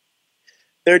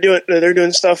 They're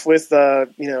doing stuff with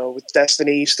with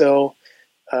Destiny still,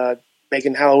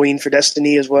 making Halloween for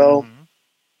Destiny as well,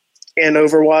 and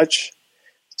Overwatch,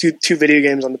 two video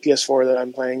games on the PS4 that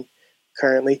I'm playing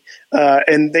currently,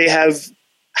 and they have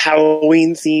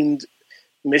Halloween themed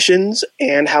missions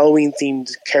and Halloween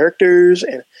themed characters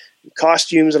and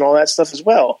costumes and all that stuff as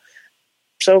well.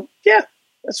 So yeah,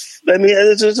 it's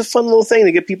a fun little thing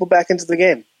to get people back into the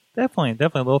game. Definitely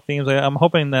little themes. I'm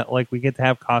hoping that like we get to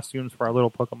have costumes for our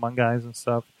little Pokemon guys and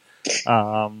stuff.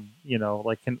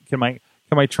 Like can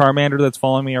my Charmander that's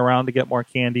following me around to get more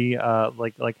candy,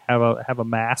 like have a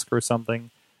mask or something.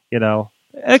 You know,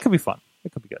 it could be fun.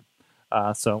 It could be good.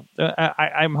 So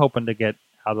I'm hoping to get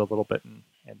out a little bit and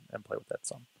play with that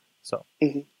some. So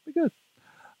be good.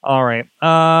 All right.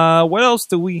 What else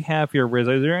do we have here, Riz?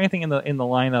 Is there anything in the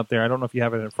lineup there? I don't know if you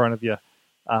have it in front of you.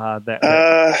 I've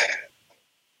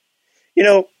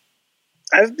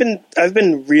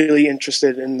been really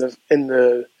interested in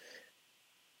the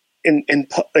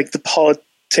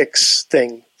politics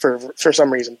thing for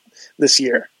some reason this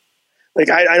year. Like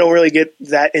I don't really get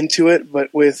that into it,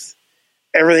 but with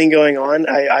everything going on,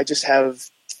 I just have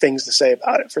things to say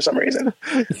about it for some reason.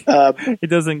 It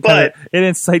doesn't, but it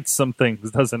incites some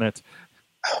things, doesn't it?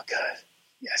 Oh God,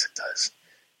 yes, it does.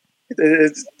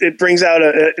 It brings out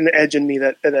an edge in me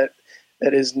that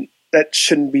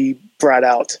shouldn't be brought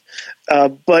out.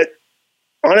 But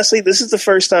honestly, this is the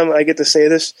first time I get to say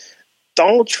this.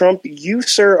 Donald Trump, you,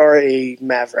 sir, are a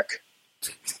maverick.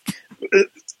 Hey,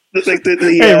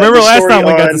 remember last time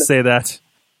we got to say that?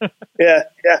 Yeah.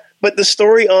 But the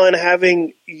story on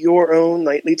having your own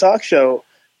nightly talk show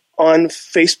on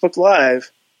Facebook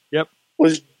Live, yep,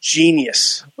 was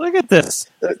genius. Look at this.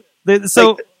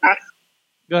 Go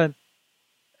ahead.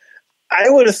 I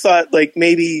would have thought like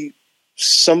maybe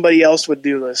somebody else would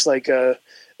do this, like a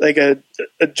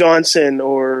Johnson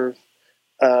or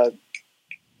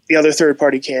the other third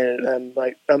party candidate.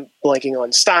 I'm blanking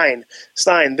on Stein.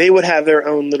 They would have their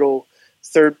own little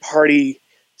third party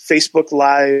Facebook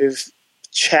Live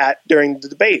chat during the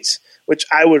debates, which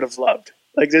I would have loved.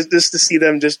 Like just to see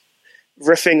them just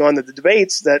riffing on the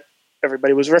debates that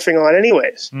everybody was riffing on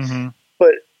anyways. Mm-hmm.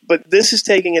 But this is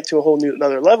taking it to a whole new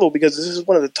another level because this is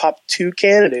one of the top 2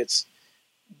 candidates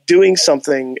doing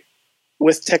something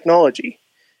with technology,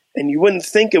 and you wouldn't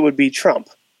think it would be Trump.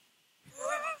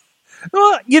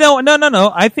 Well,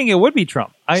 no. I think it would be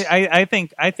Trump. I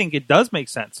think it does make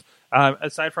sense.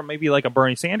 Aside from maybe like a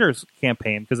Bernie Sanders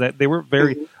campaign, because they were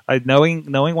very knowing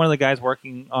one of the guys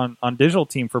working on digital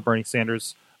team for Bernie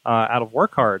Sanders out of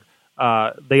Work Hard.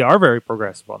 They are very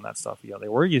progressive on that stuff. They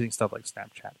were using stuff like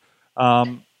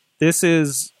Snapchat. This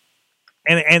is,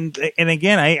 and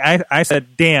again, I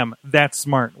said, "Damn, that's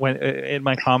smart." When in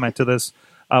my comment to this,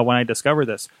 when I discovered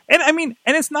this, and I mean,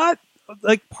 and it's not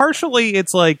like partially.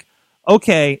 It's like,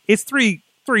 okay, it's three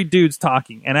dudes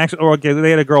talking, and actually, or okay, they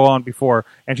had a girl on before,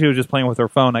 and she was just playing with her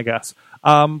phone, I guess.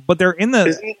 But they're in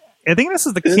the. I think this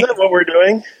is the. Isn't that what we're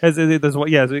doing?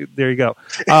 Yeah, there you go.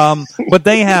 But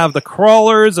they have the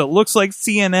crawlers. It looks like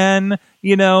CNN.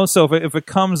 So if it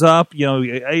comes up,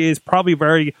 it's probably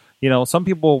very. Some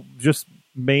people just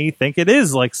may think it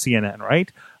is like CNN,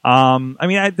 right? I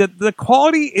mean, the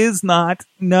quality is not.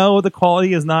 No, the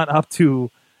quality is not up to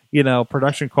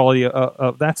production quality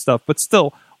of that stuff. But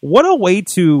still, what a way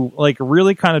to like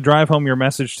really kind of drive home your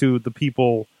message to the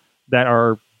people that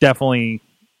are definitely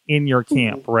in your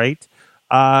camp, right?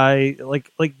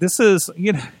 Like this is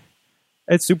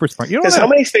it's super smart. Because how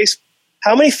many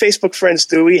Facebook friends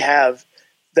do we have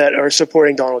that are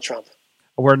supporting Donald Trump?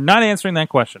 We're not answering that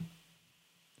question.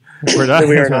 We are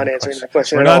not answering that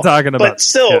question. We're not talking about. But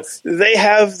still, yes.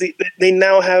 They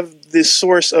now have this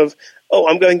source of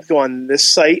I'm going to go on this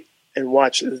site and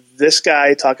watch this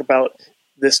guy talk about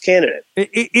this candidate.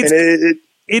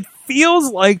 It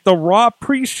feels like the Raw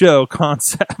pre-show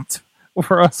concept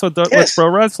for us with pro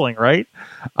wrestling, right?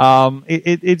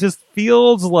 It just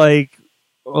feels like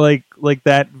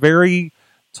that very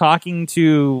talking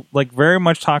to very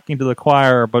much talking to the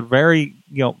choir, but very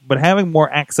but having more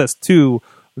access to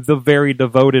the very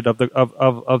devoted of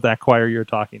that choir you're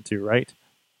talking to, right?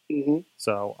 Mm-hmm.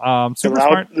 So super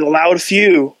smart. The loud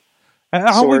few.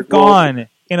 How we've gone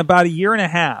in about a year and a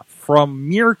half from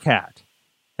Meerkat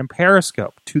and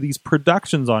Periscope to these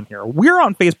productions on here. We're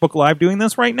on Facebook Live doing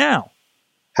this right now.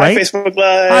 Right? Hi, Facebook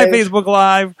Live. Hi, Facebook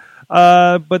Live.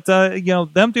 But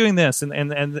them doing this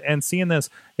and seeing this,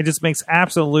 it just makes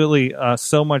absolutely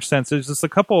so much sense. There's just a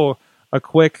couple of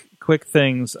quick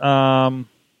things. I'm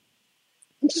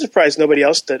just surprised nobody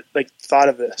else thought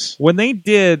of this. When they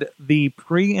did the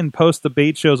pre and post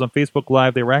debate shows on Facebook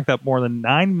Live, they racked up more than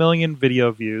 9 million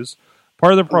video views.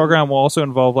 Part of the program will also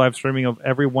involve live streaming of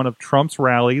every one of Trump's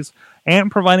rallies and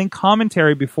providing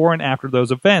commentary before and after those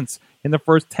events. In the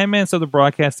first 10 minutes of the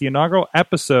broadcast, the inaugural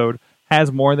episode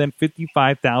has more than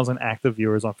 55,000 active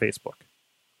viewers on Facebook.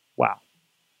 Wow.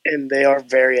 And they are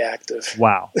very active.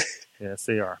 Wow. Yes,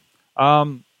 they are.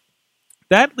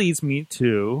 That leads me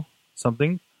to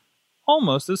something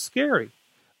almost as scary.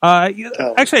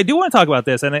 Actually, I do want to talk about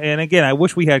this. And again, I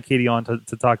wish we had Katie on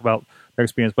to talk about their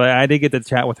experience, but I did get to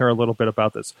chat with her a little bit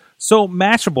about this. So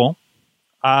Mashable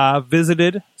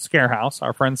visited Scarehouse,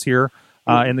 our friends here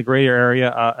in the greater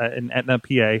area in Etna,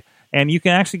 PA. And you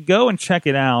can actually go and check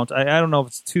it out. I don't know if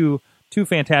it's too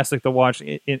fantastic to watch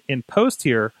in post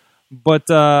here, but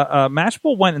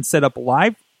Mashable went and set up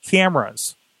live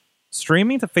cameras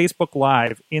streaming to Facebook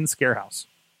Live in Scarehouse.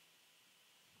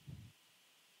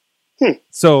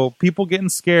 So people getting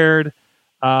scared.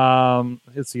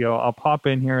 Let's see. I'll pop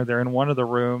in here. They're in one of the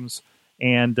rooms,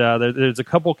 and there's a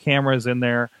couple cameras in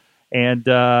there. And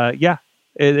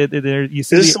you see. Is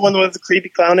this the one with the creepy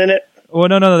clown in it? Oh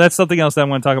no, that's something else that I'm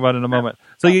going to talk about in a moment.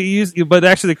 So but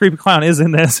actually, the creepy clown is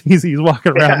in this. He's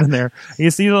walking around in there. You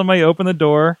see somebody open the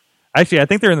door. Actually, I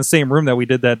think they're in the same room that we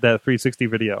did that 360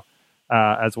 video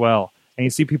as well. and you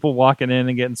see people walking in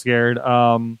and getting scared.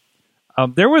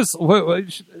 There was, I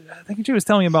think she was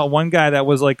telling me about one guy that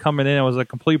was like coming in. It was a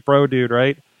complete bro dude,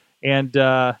 right? And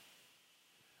walked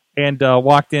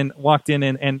in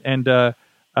and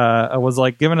was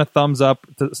like giving a thumbs up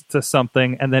to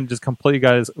something, and then just completely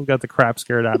got the crap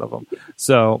scared out of him.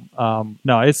 So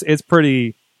no, it's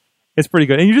pretty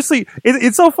good, and you just see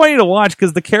it's so funny to watch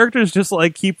because the characters just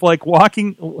like keep like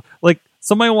walking, like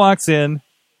somebody walks in,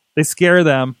 they scare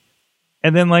them.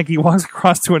 And then, like, he walks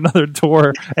across to another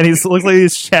door, and he looks like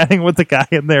he's chatting with the guy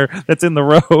in there that's in the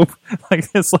robe. Like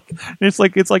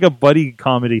it's like a buddy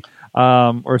comedy,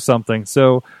 or something.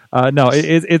 So, no,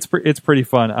 it's pretty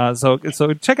fun. So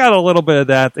check out a little bit of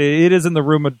that. It is in the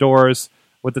Room of Doors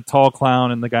with the tall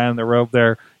clown and the guy in the robe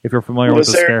there. If you're familiar with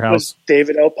the Scare House, was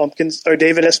David S. Pumpkins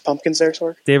there,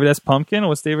 Sorg? David S. Pumpkin.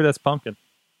 What's David S. Pumpkin?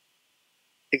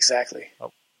 Exactly.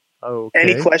 Oh, okay.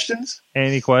 Any questions?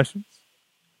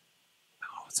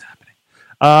 What's happening?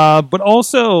 But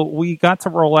also, we got to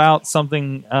roll out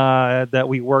something that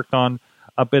we worked on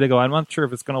a bit ago. I'm not sure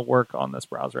if it's going to work on this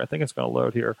browser. I think it's going to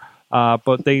load here.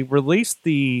 But they released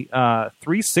the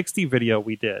 360 video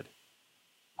we did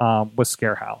with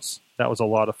Scare House. That was a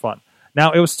lot of fun.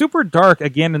 Now, it was super dark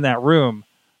again in that room.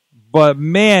 But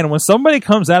man, when somebody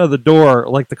comes out of the door,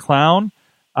 like the clown,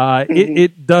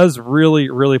 it does really,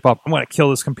 really pop. I'm going to kill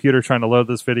this computer trying to load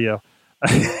this video.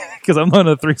 Because I'm on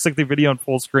a 360 video on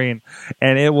full screen,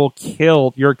 and it will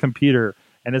kill your computer.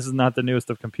 And this is not the newest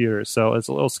of computers, so it's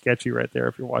a little sketchy right there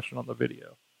if you're watching on the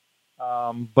video.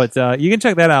 But you can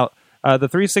check that out. The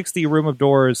 360 Room of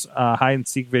Doors hide and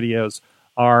seek videos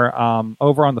are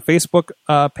over on the Facebook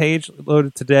page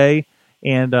loaded today,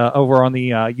 and over on the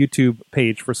YouTube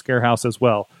page for Scare House as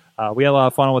well. We had a lot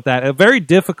of fun with that. Very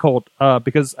difficult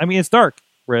because I mean it's dark,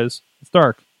 Riz. It's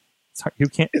dark. It's hard, you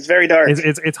can't. It's very dark.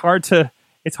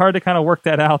 It's hard to kind of work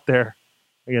that out there,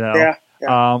 you know.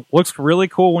 Yeah. Looks really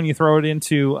cool when you throw it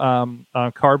into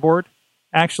cardboard,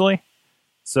 actually.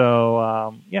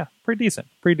 So yeah, pretty decent.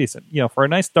 You know, for a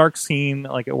nice dark scene,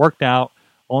 like it worked out.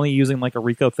 Only using like a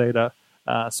Ricoh Theta,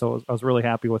 so I was really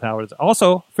happy with how it is.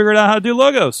 Also, figured out how to do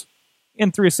logos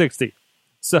in 360.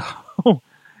 So,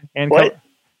 and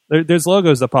there's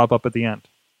logos that pop up at the end.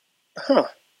 Huh.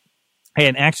 Hey,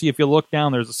 and actually, if you look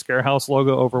down, there's a Scare House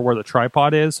logo over where the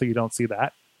tripod is, so you don't see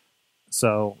that.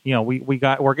 So, you know,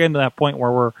 we're getting to that point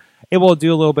where we're able to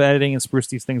do a little bit of editing and spruce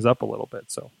these things up a little bit.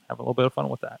 So, have a little bit of fun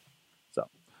with that. So,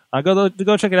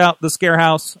 go check it out, the Scare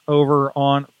House, over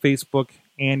on Facebook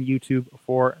and YouTube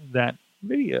for that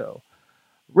video.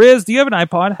 Riz, do you have an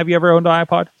iPod? Have you ever owned an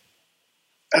iPod?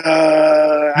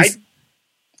 I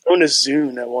owned a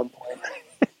Zune at one point.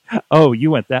 Oh,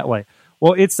 you went that way.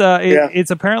 Well, it's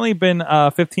apparently been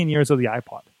 15 years of the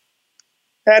iPod.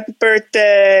 Happy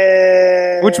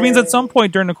birthday! Which means at some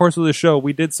point during the course of the show,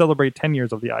 we did celebrate 10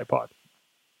 years of the iPod.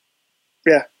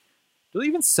 Yeah. Do they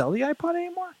even sell the iPod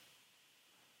anymore?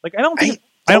 Like, I don't think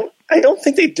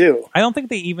they do. I don't think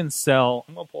they even sell.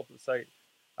 I'm gonna pull up the site,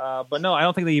 but no, I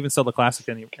don't think they even sell the Classic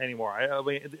anymore.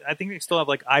 I think they still have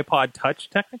like iPod Touch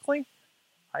technically.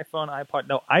 iPhone, iPod.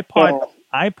 No,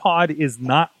 iPod is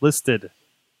not listed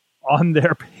on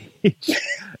their page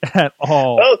at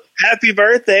all. Oh, happy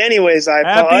birthday anyways,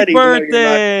 iPod. Happy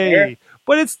birthday!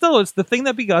 But it's the thing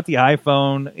that begot the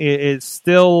iPhone. It's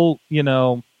still, you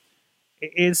know,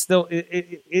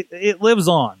 it lives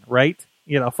on, right?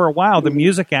 You know, for a while, the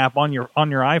music app on your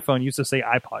iPhone used to say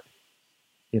iPod,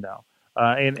 you know.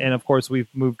 And of course, we've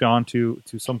moved on to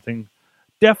something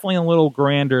definitely a little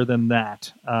grander than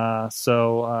that.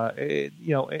 You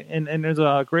know, and there's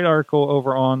a great article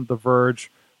over on The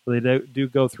Verge where they do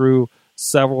go through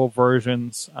several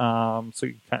versions, so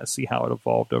you can kind of see how it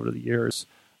evolved over the years.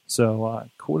 So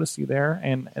cool to see there.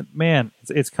 And man,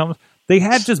 it's come. They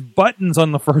had just buttons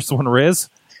on the first one, Riz.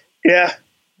 Yeah,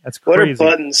 that's crazy. What are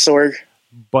buttons, Sorg?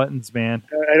 Buttons, man.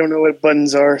 I don't know what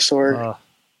buttons are, Sorg.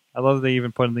 I love that they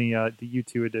even put in the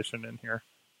U2 edition in here.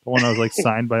 The one that was like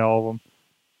signed by all of them.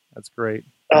 That's great.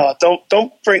 Don't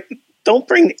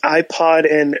bring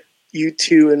iPod and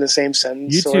U2 in the same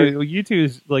sentence. U2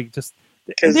 is like just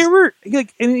they were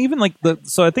like, and even like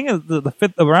so I think the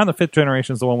fifth, around the fifth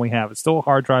generation is the one we have. It's still a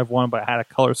hard drive one, but it had a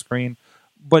color screen.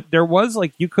 But there was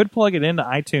like you could plug it into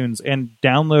iTunes and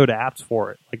download apps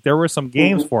for it. Like there were some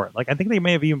games for it. Like I think they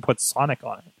may have even put Sonic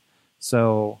on it.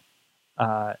 So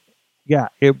yeah,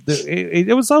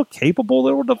 it was a capable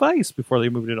little device before they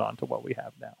moved it on to what we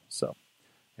have now. So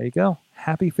there you go.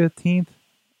 Happy 15th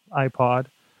iPod.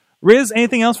 Riz,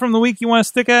 anything else from the week you want to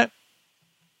stick at?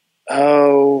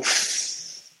 Oh,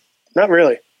 not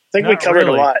really. I think we covered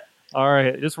a lot. All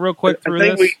right, just real quick through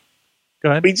this.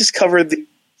 Go ahead. We just covered the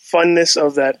funness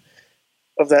of that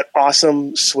of that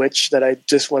awesome Switch that I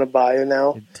just want to buy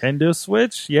now. Nintendo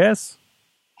Switch, yes.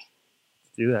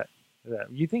 Let's do that.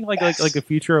 You think like the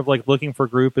future of like looking for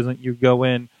group isn't you go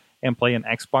in and play an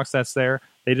Xbox that's there?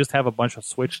 They just have a bunch of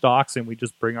Switch docks and we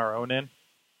just bring our own in.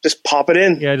 Just pop it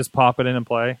in. Yeah, just pop it in and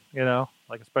play.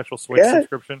 Like a special Switch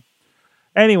subscription.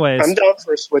 Anyways, I'm down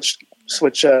for a Switch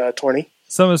 20.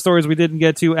 Some of the stories we didn't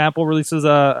get to. Apple releases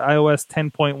iOS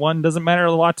 10.1. Doesn't matter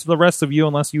a lot to the rest of you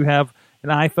unless you have an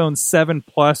iPhone 7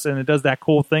 Plus and it does that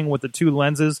cool thing with the two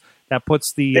lenses that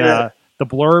puts the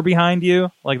blur behind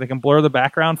you. Like they can blur the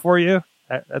background for you.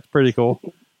 That's pretty cool.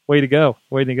 Way to go.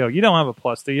 You don't have a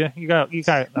Plus, do you? You got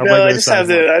a regular I just have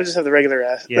the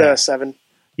regular 7.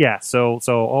 Yeah, so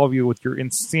all of you with your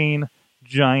insane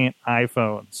giant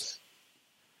iPhones.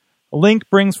 Link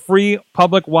brings free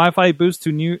public Wi-Fi boost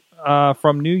to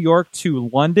from New York to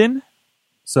London.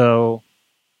 So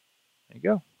there you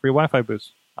go, free Wi-Fi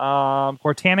boost.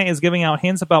 Cortana is giving out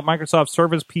hints about Microsoft's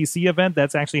Surface PC event.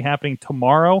 That's actually happening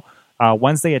tomorrow,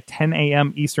 Wednesday at 10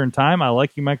 a.m. Eastern Time. I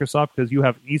like you, Microsoft, because you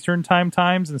have Eastern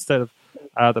times instead of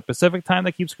the Pacific time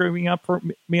that keeps screwing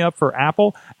me up for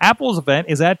Apple. Apple's event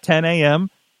is at 10 a.m.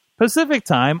 Pacific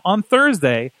time on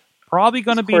Thursday. Probably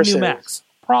going to be new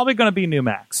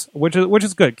Macs. Which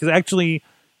is good because actually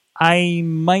I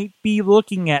might be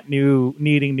looking at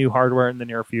needing new hardware in the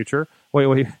near future.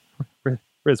 Wait,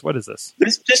 Riz, what is this?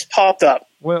 This just popped up.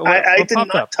 I did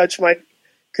not touch my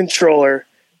controller.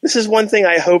 This is one thing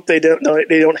I hope they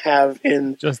don't have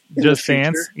in Just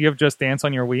Dance. You have Just Dance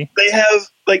on your Wii? They have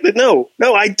no,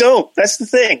 I don't. That's the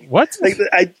thing. What?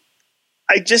 I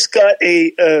just got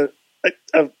a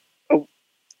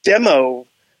demo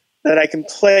that I can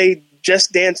play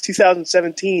Just Dance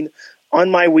 2017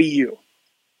 on my Wii U.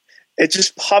 It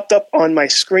just popped up on my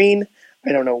screen.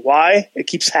 I don't know why. It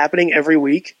keeps happening every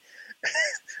week.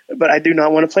 But I do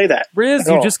not want to play that. Riz,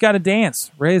 you just got to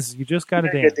dance. Riz, you just got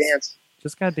to dance.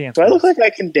 Just got to dance. Do I look like I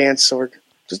can dance, Sorg?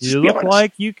 You look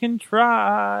like you can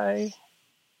try.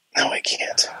 No, I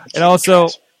can't. And also,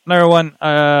 another one,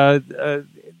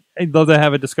 I'd love to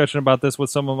have a discussion about this with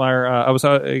some of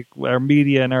our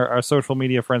media and our social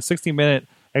media friends. 60 Minute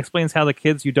explains how the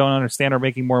kids you don't understand are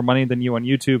making more money than you on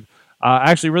YouTube.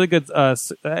 Actually, really good. It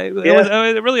was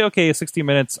really okay. 60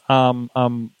 Minutes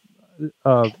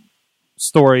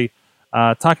story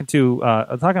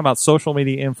talking about social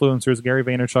media influencers. Gary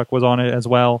Vaynerchuk was on it as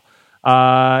well,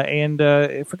 and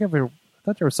I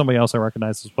thought there was somebody else I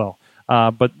recognized as well.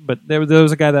 But there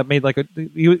was a guy that made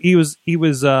he was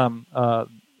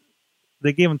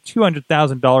they gave him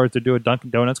 $200,000 to do a Dunkin'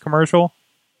 Donuts commercial,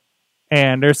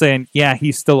 and they're saying, yeah,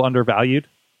 he's still undervalued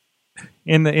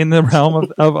in the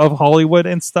realm of Hollywood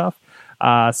and stuff.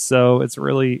 So it's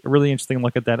really, really interesting to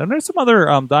look at that. And there's some other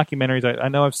documentaries I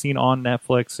know I've seen on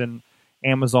Netflix and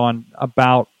Amazon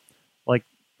about like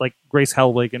Grace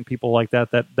Helbig and people like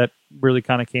that really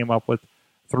kind of came up with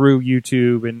through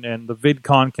YouTube and the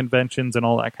VidCon conventions and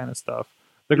all that kind of stuff.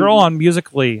 The girl on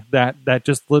Musical.ly that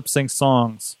just lip syncs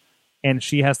songs, and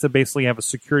she has to basically have a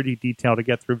security detail to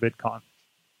get through VidCon.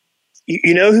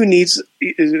 You know who needs?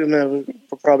 We're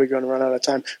probably going to run out of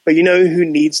time, but you know who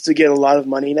needs to get a lot of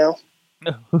money now?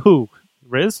 Who?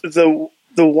 Riz? The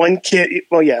one kid.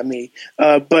 Well, yeah, me.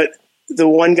 But the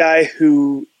one guy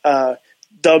who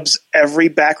dubs every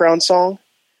background song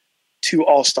to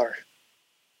All Star.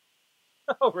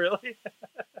 Oh, really?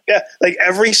 Yeah, like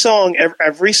every song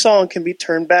can be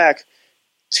turned back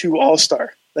to All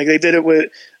Star. Like they did it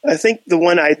with, I think the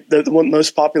one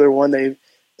most popular one that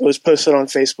was posted on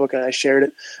Facebook and I shared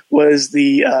it was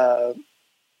the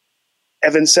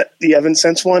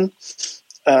Evanescence one,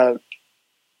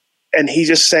 and he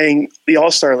just sang the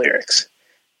All Star lyrics,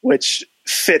 which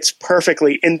fits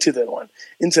perfectly into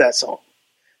that song.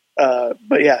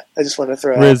 But yeah, I just wanted to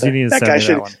throw Riz, out you need to send me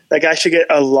that one. That guy should get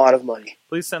a lot of money.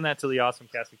 Please send that to the Awesome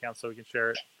Cast account so we can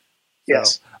share it.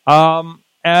 Yes. So,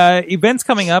 events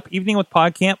coming up. Evening with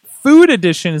PodCamp. Food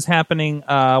Edition is happening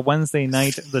Wednesday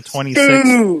night, the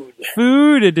 26th.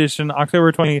 Food Edition,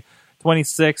 October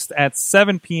 26th at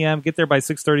 7 p.m. Get there by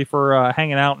 6:30 for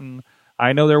hanging out. And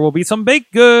I know there will be some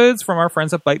baked goods from our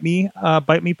friends at Bite Me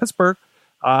Pittsburgh.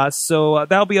 So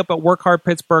that'll be up at Work Hard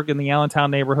Pittsburgh in the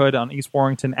Allentown neighborhood on East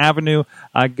Warrington Avenue.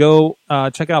 Go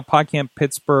check out PodCamp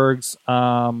Pittsburgh's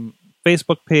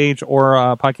Facebook page or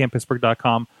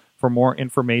podcamppittsburgh.com for more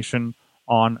information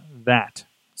on that.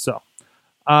 So,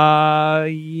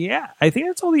 yeah, I think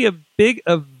that's all the big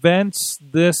events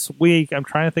this week. I'm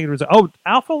trying to think.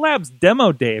 Alpha Labs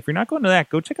Demo Day. If you're not going to that,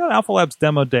 go check out Alpha Labs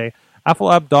Demo Day.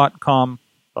 alphalab.com.org.com.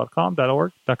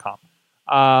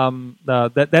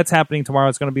 That's happening tomorrow.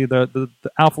 It's going to be the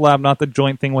Alpha Lab, not the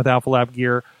joint thing with Alpha Lab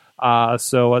gear.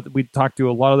 So we talked to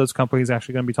a lot of those companies.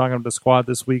 Actually going to be talking to the squad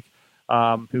this week,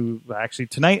 who actually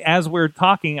tonight, as we're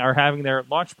talking, are having their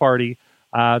launch party.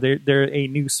 They're a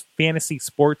new fantasy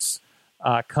sports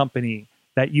company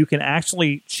that you can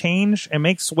actually change and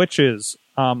make switches.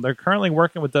 They're currently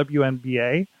working with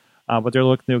WNBA, but they're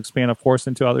looking to expand, of course,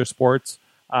 into other sports.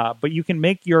 But you can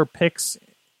make your picks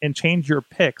and change your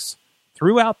picks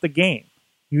throughout the game.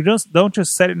 You just don't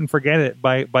just set it and forget it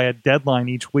by a deadline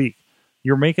each week.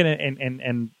 You're making it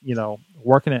and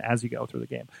working it as you go through the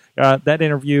game. That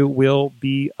interview will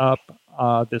be up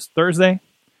this Thursday,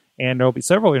 and there will be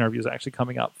several interviews actually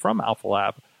coming up from Alpha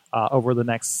Lab over the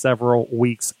next several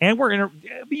weeks. And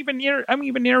I'm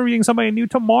even interviewing somebody new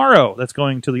tomorrow that's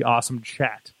going to the Awesome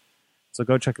Chat. So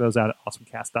go check those out at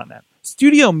awesomecast.net.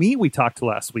 Studio Me, we talked to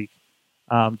last week,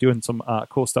 doing some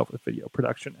cool stuff with video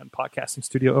production and podcasting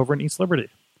studio over in East Liberty.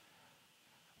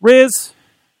 Riz.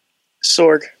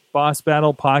 Sorg.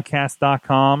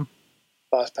 BossBattlePodcast.com.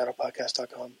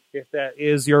 BossBattlePodcast.com. If that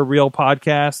is your real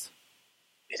podcast.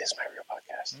 It is my real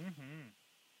podcast.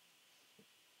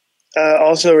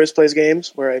 Also, Riz Plays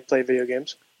Games, where I play video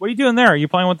games. What are you doing there? Are you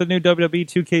playing with the new WWE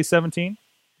 2K17?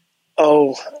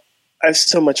 Oh, I have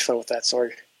so much fun with that,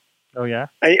 Sorg. Oh, yeah?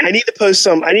 I need to post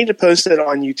some. I need to post it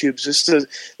on YouTube just to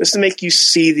make you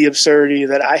see the absurdity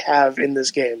that I have in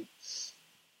this game.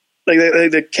 Like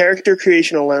the character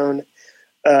creation alone,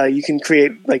 you can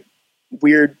create like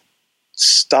weird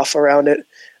stuff around it.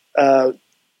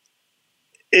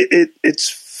 It's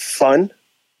fun.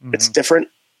 Mm-hmm. It's different,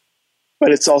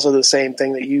 but it's also the same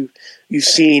thing that you've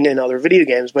seen in other video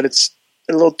games. But it's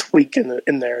a little tweak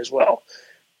in there as well.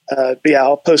 But yeah,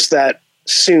 I'll post that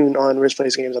soon on Riz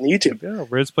Plays Games on the YouTube. Yeah,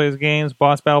 Riz Plays Games,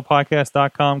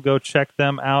 BossBattlePodcast.com. Go check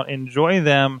them out. Enjoy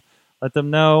them. Let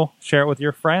them know. Share it with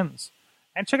your friends.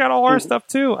 And check out all our stuff,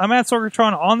 too. I'm at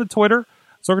Sorgatron on the Twitter.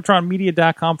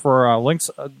 SorgatronMedia.com for links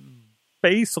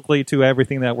basically to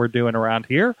everything that we're doing around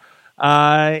here.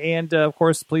 And, of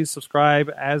course, please subscribe,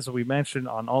 as we mentioned,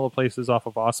 on all the places off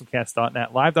of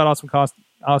awesomecast.net.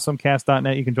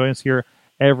 Live.awesomecast.net. You can join us here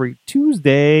every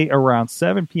Tuesday around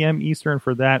 7 p.m. Eastern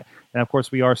for that. And, of course,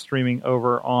 we are streaming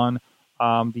over on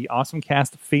the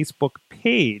AwesomeCast Facebook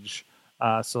page.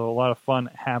 So a lot of fun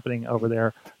happening over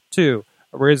there, too.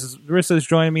 Riz is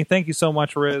joining me. Thank you so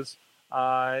much, Riz.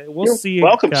 We'll see you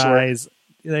guys.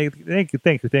 Thank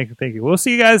you. We'll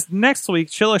see you guys next week.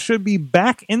 Chilla should be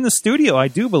back in the studio, I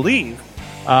do believe.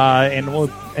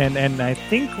 And I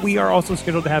think we are also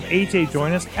scheduled to have AJ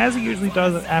join us, as he usually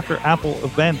does after Apple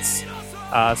events.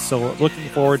 So looking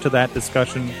forward to that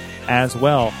discussion as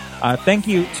well. Thank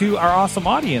you to our awesome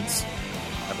audience.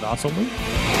 Have an awesome week.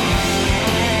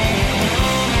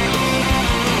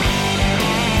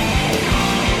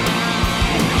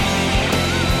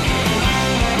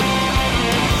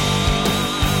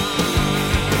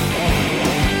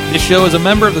 This show is a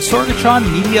member of the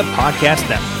Sorgatron Media Podcast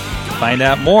Network. Find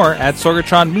out more at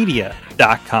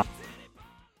sorgatronmedia.com.